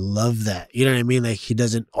 like I love that. You know what I mean? Like he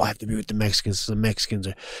doesn't, I have to be with the Mexicans,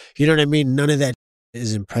 or, you know what I mean? None of that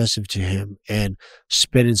is impressive to him. And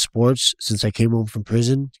spending sports since I came home from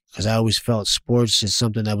prison, because I always felt sports is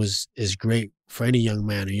something that is great for any young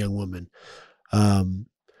man or young woman. And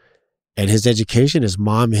his education, his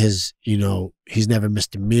mom, he's never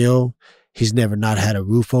missed a meal. He's never not had a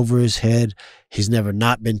roof over his head. He's never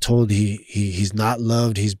not been told he's not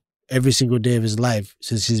loved. Every single day of his life,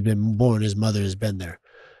 since he's been born, his mother has been there,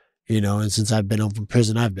 and since I've been home from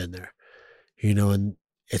prison, I've been there, and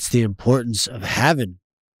it's the importance of having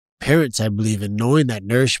parents, I believe, in knowing that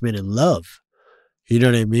nourishment and love, you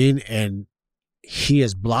know what I mean? And he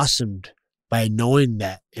has blossomed by knowing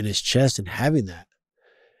that in his chest and having that.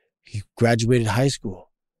 He graduated high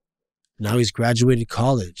school. Now he's graduated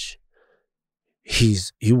college.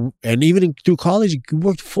 And even through college, he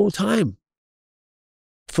worked full time.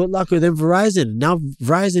 Foot Locker, then Verizon. Now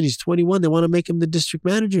Verizon, he's 21. They want to make him the district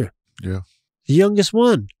manager. Yeah. The youngest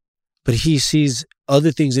one. But he sees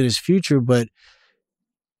other things in his future, but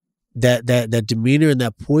that demeanor and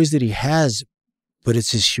that poise that he has, but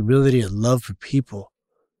it's his humility and love for people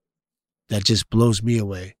that just blows me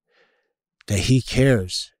away. That he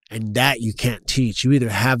cares. And that you can't teach. You either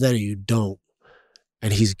have that or you don't.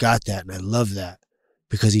 And he's got that, and I love that.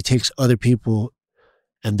 Because he takes other people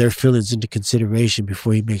and their feelings into consideration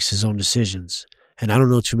before he makes his own decisions. And I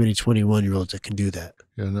don't know too many 21-year-olds that can do that.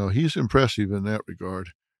 Yeah, no, he's impressive in that regard.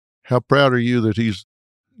 How proud are you that he's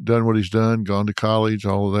done what he's done, gone to college,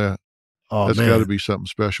 all of that? Oh, That's man. got to be something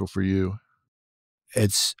special for you.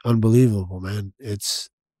 It's unbelievable, man.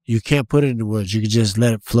 You can't put it into words. You can just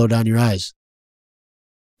let it flow down your eyes,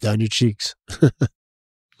 down your cheeks.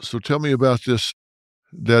 So tell me about this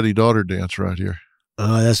daddy-daughter dance right here.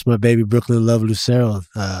 That's my baby Brooklyn Love Lucero.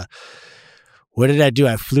 What did I do?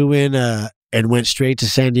 I flew in and went straight to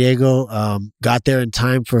San Diego. Got there in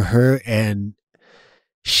time for her, and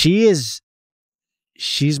she's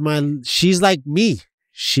like me.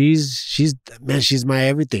 She's my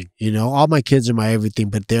everything. All my kids are my everything,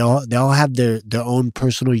 but they all have their own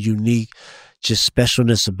personal, unique, just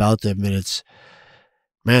specialness about them, and it's,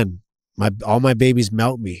 man, all my babies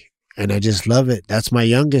melt me. And I just love it. That's my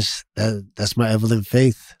youngest. That's my Evelyn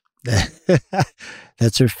Faith.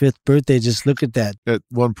 That's her 5th birthday. Just look at that. At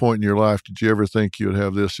one point in your life, did you ever think you would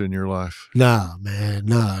have this in your life? Nah, man.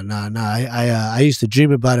 No. I used to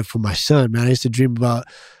dream about it for my son, man. I used to dream about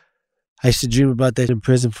that in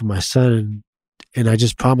prison for my son. And I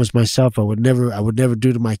just promised myself I would never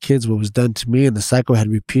do to my kids what was done to me. And the cycle had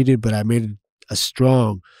repeated, but I made a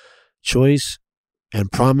strong choice and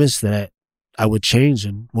promise that I would change,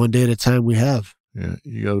 and one day at a time we have. Yeah,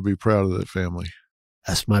 you got to be proud of that family.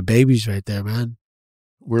 That's my babies right there, man.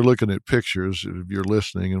 We're looking at pictures if you're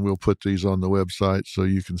listening, and we'll put these on the website so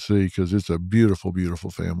you can see, because it's a beautiful,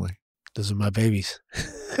 beautiful family. Those are my babies.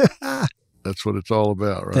 That's what it's all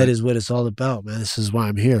about, right? That is what it's all about, man. This is why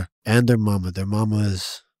I'm here. And their mama. Their mama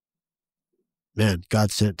is, man,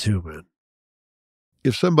 God sent too, man.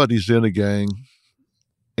 If somebody's in a gang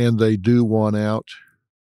and they do want out,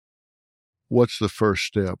 what's the first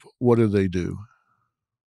step? What do they do?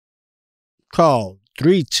 Call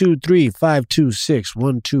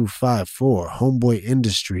 323-526-1254, Homeboy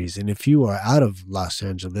Industries. And if you are out of Los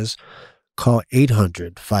Angeles, call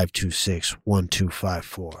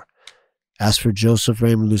 800-526-1254. Ask for Joseph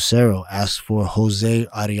Raymond Lucero. Ask for Jose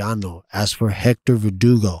Ariano. Ask for Hector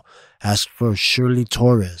Verdugo. Ask for Shirley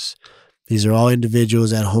Torres. These are all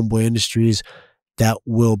individuals at Homeboy Industries that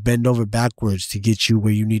will bend over backwards to get you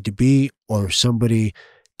where you need to be, or somebody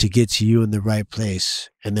to get to you in the right place.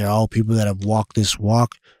 And they're all people that have walked this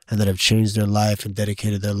walk and that have changed their life and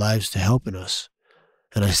dedicated their lives to helping us.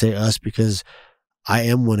 And I say us because I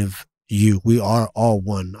am one of you. We are all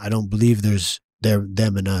one. I don't believe there's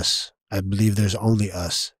them and us. I believe there's only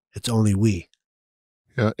us. It's only we.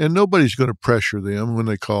 Yeah, and nobody's going to pressure them when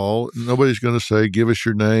they call. Nobody's going to say, give us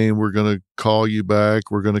your name, we're going to call you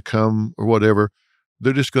back, we're going to come, or whatever.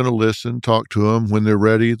 They're just going to listen, talk to them. When they're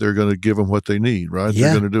ready, they're going to give them what they need, right? Yeah.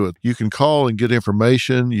 They're going to do it. You can call and get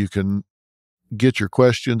information. You can get your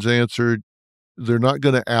questions answered. They're not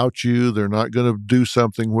going to out you. They're not going to do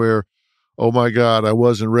something where, oh my God, I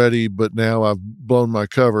wasn't ready, but now I've blown my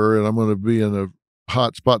cover and I'm going to be in a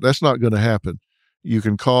hot spot. That's not going to happen. You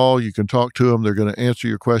can call, you can talk to them. They're going to answer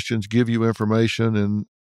your questions, give you information, and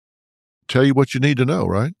tell you what you need to know,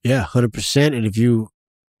 right? Yeah, 100%. And if you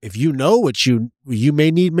know what you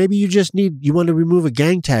may need, maybe you want to remove a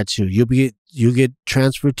gang tattoo. You'll get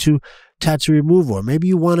transferred to tattoo removal. Or maybe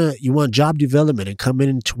you want job development and come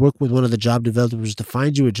in to work with one of the job developers to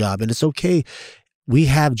find you a job. And it's okay. We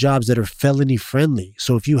have jobs that are felony friendly.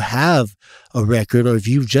 So if you have a record or if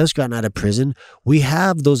you've just gotten out of prison, we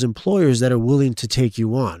have those employers that are willing to take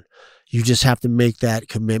you on. You just have to make that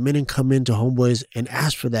commitment and come into Homeboys and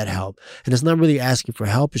ask for that help. And it's not really asking for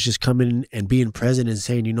help. It's just coming in and being present and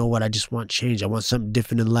saying, you know what, I just want change. I want something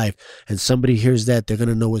different in life. And somebody hears that, they're going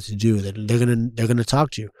to know what to do. They're going to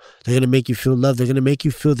talk to you. They're going to make you feel loved. They're going to make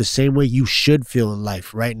you feel the same way you should feel in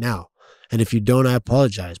life right now. And if you don't, I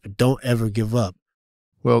apologize, but don't ever give up.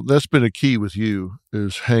 Well, that's been a key with you,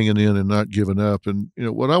 is hanging in and not giving up. And,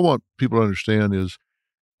 what I want people to understand is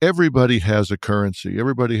everybody has a currency.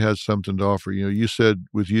 Everybody has something to offer. You said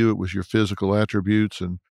with you, it was your physical attributes,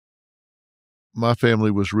 and my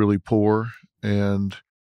family was really poor, and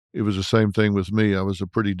it was the same thing with me. I was a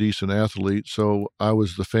pretty decent athlete, so I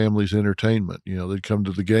was the family's entertainment. They'd come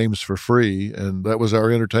to the games for free, and that was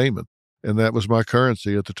our entertainment. And that was my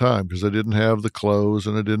currency at the time, because I didn't have the clothes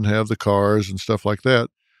and I didn't have the cars and stuff like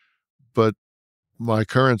that. But my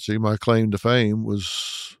currency, my claim to fame,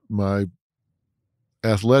 was my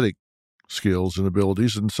athletic skills and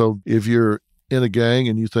abilities. And so if you're in a gang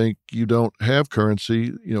and you think you don't have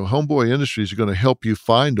currency, Homeboy Industries are going to help you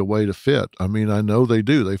find a way to fit. I mean, I know they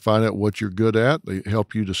do. They find out what you're good at. They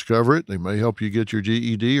help you discover it. They may help you get your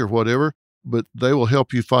GED or whatever, but they will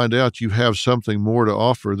help you find out you have something more to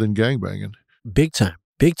offer than gangbanging. Big time.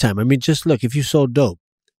 Big time. I mean, just look, if you sold dope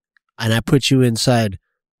and I put you inside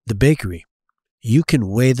the bakery, you can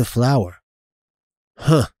weigh the flour.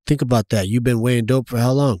 Think about that. You've been weighing dope for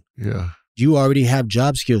how long? Yeah. You already have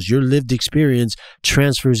job skills. Your lived experience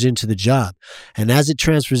transfers into the job. And as it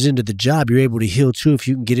transfers into the job, you're able to heal too if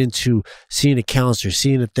you can get into seeing a counselor,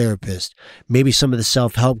 seeing a therapist, maybe some of the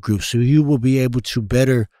self-help groups. So you will be able to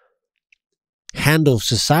better handle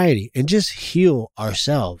society and just heal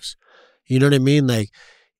ourselves. You know what I mean? Like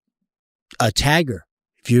a tagger.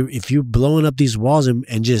 If you're blowing up these walls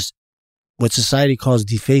and just what society calls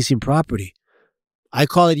defacing property, I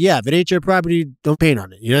call it, if it ain't your property, don't paint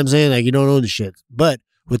on it. You know what I'm saying? Like, you don't own the shit. But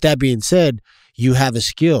with that being said, you have a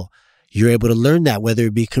skill. You're able to learn that, whether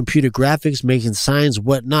it be computer graphics, making signs,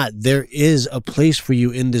 whatnot. There is a place for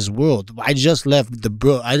you in this world. I just left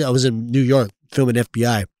I was in New York filming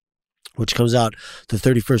FBI, which comes out the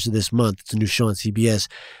 31st of this month. It's a new show on CBS.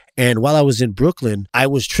 And while I was in Brooklyn, I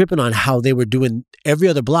was tripping on how they were doing, every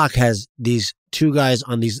other block has these two guys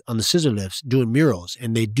on the scissor lifts doing murals.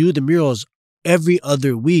 And they do the murals every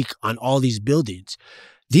other week on all these buildings.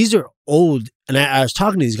 These are old, and I was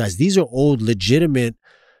talking to these guys, these are old, legitimate,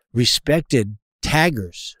 respected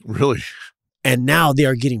taggers. Really? And now they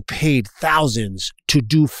are getting paid thousands to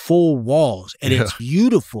do full walls. And it's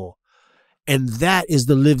beautiful. And that is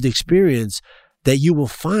the lived experience that you will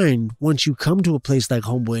find once you come to a place like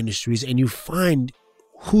Homeboy Industries and you find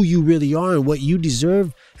who you really are and what you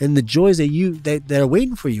deserve and the joys that are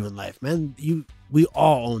waiting for you in life, man. We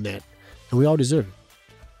all own that and we all deserve it.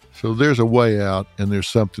 So there's a way out, and there's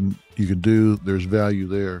something you can do. There's value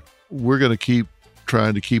there. We're going to keep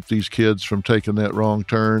trying to keep these kids from taking that wrong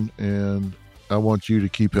turn, and I want you to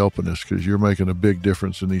keep helping us because you're making a big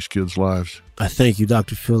difference in these kids' lives. I thank you,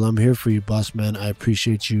 Dr. Phil. I'm here for you, boss man. I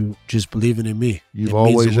appreciate you just believing in me. You've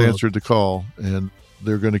always answered the call, and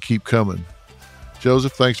they're going to keep coming.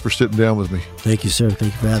 Joseph, thanks for sitting down with me. Thank you, sir.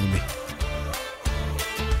 Thank you for having me.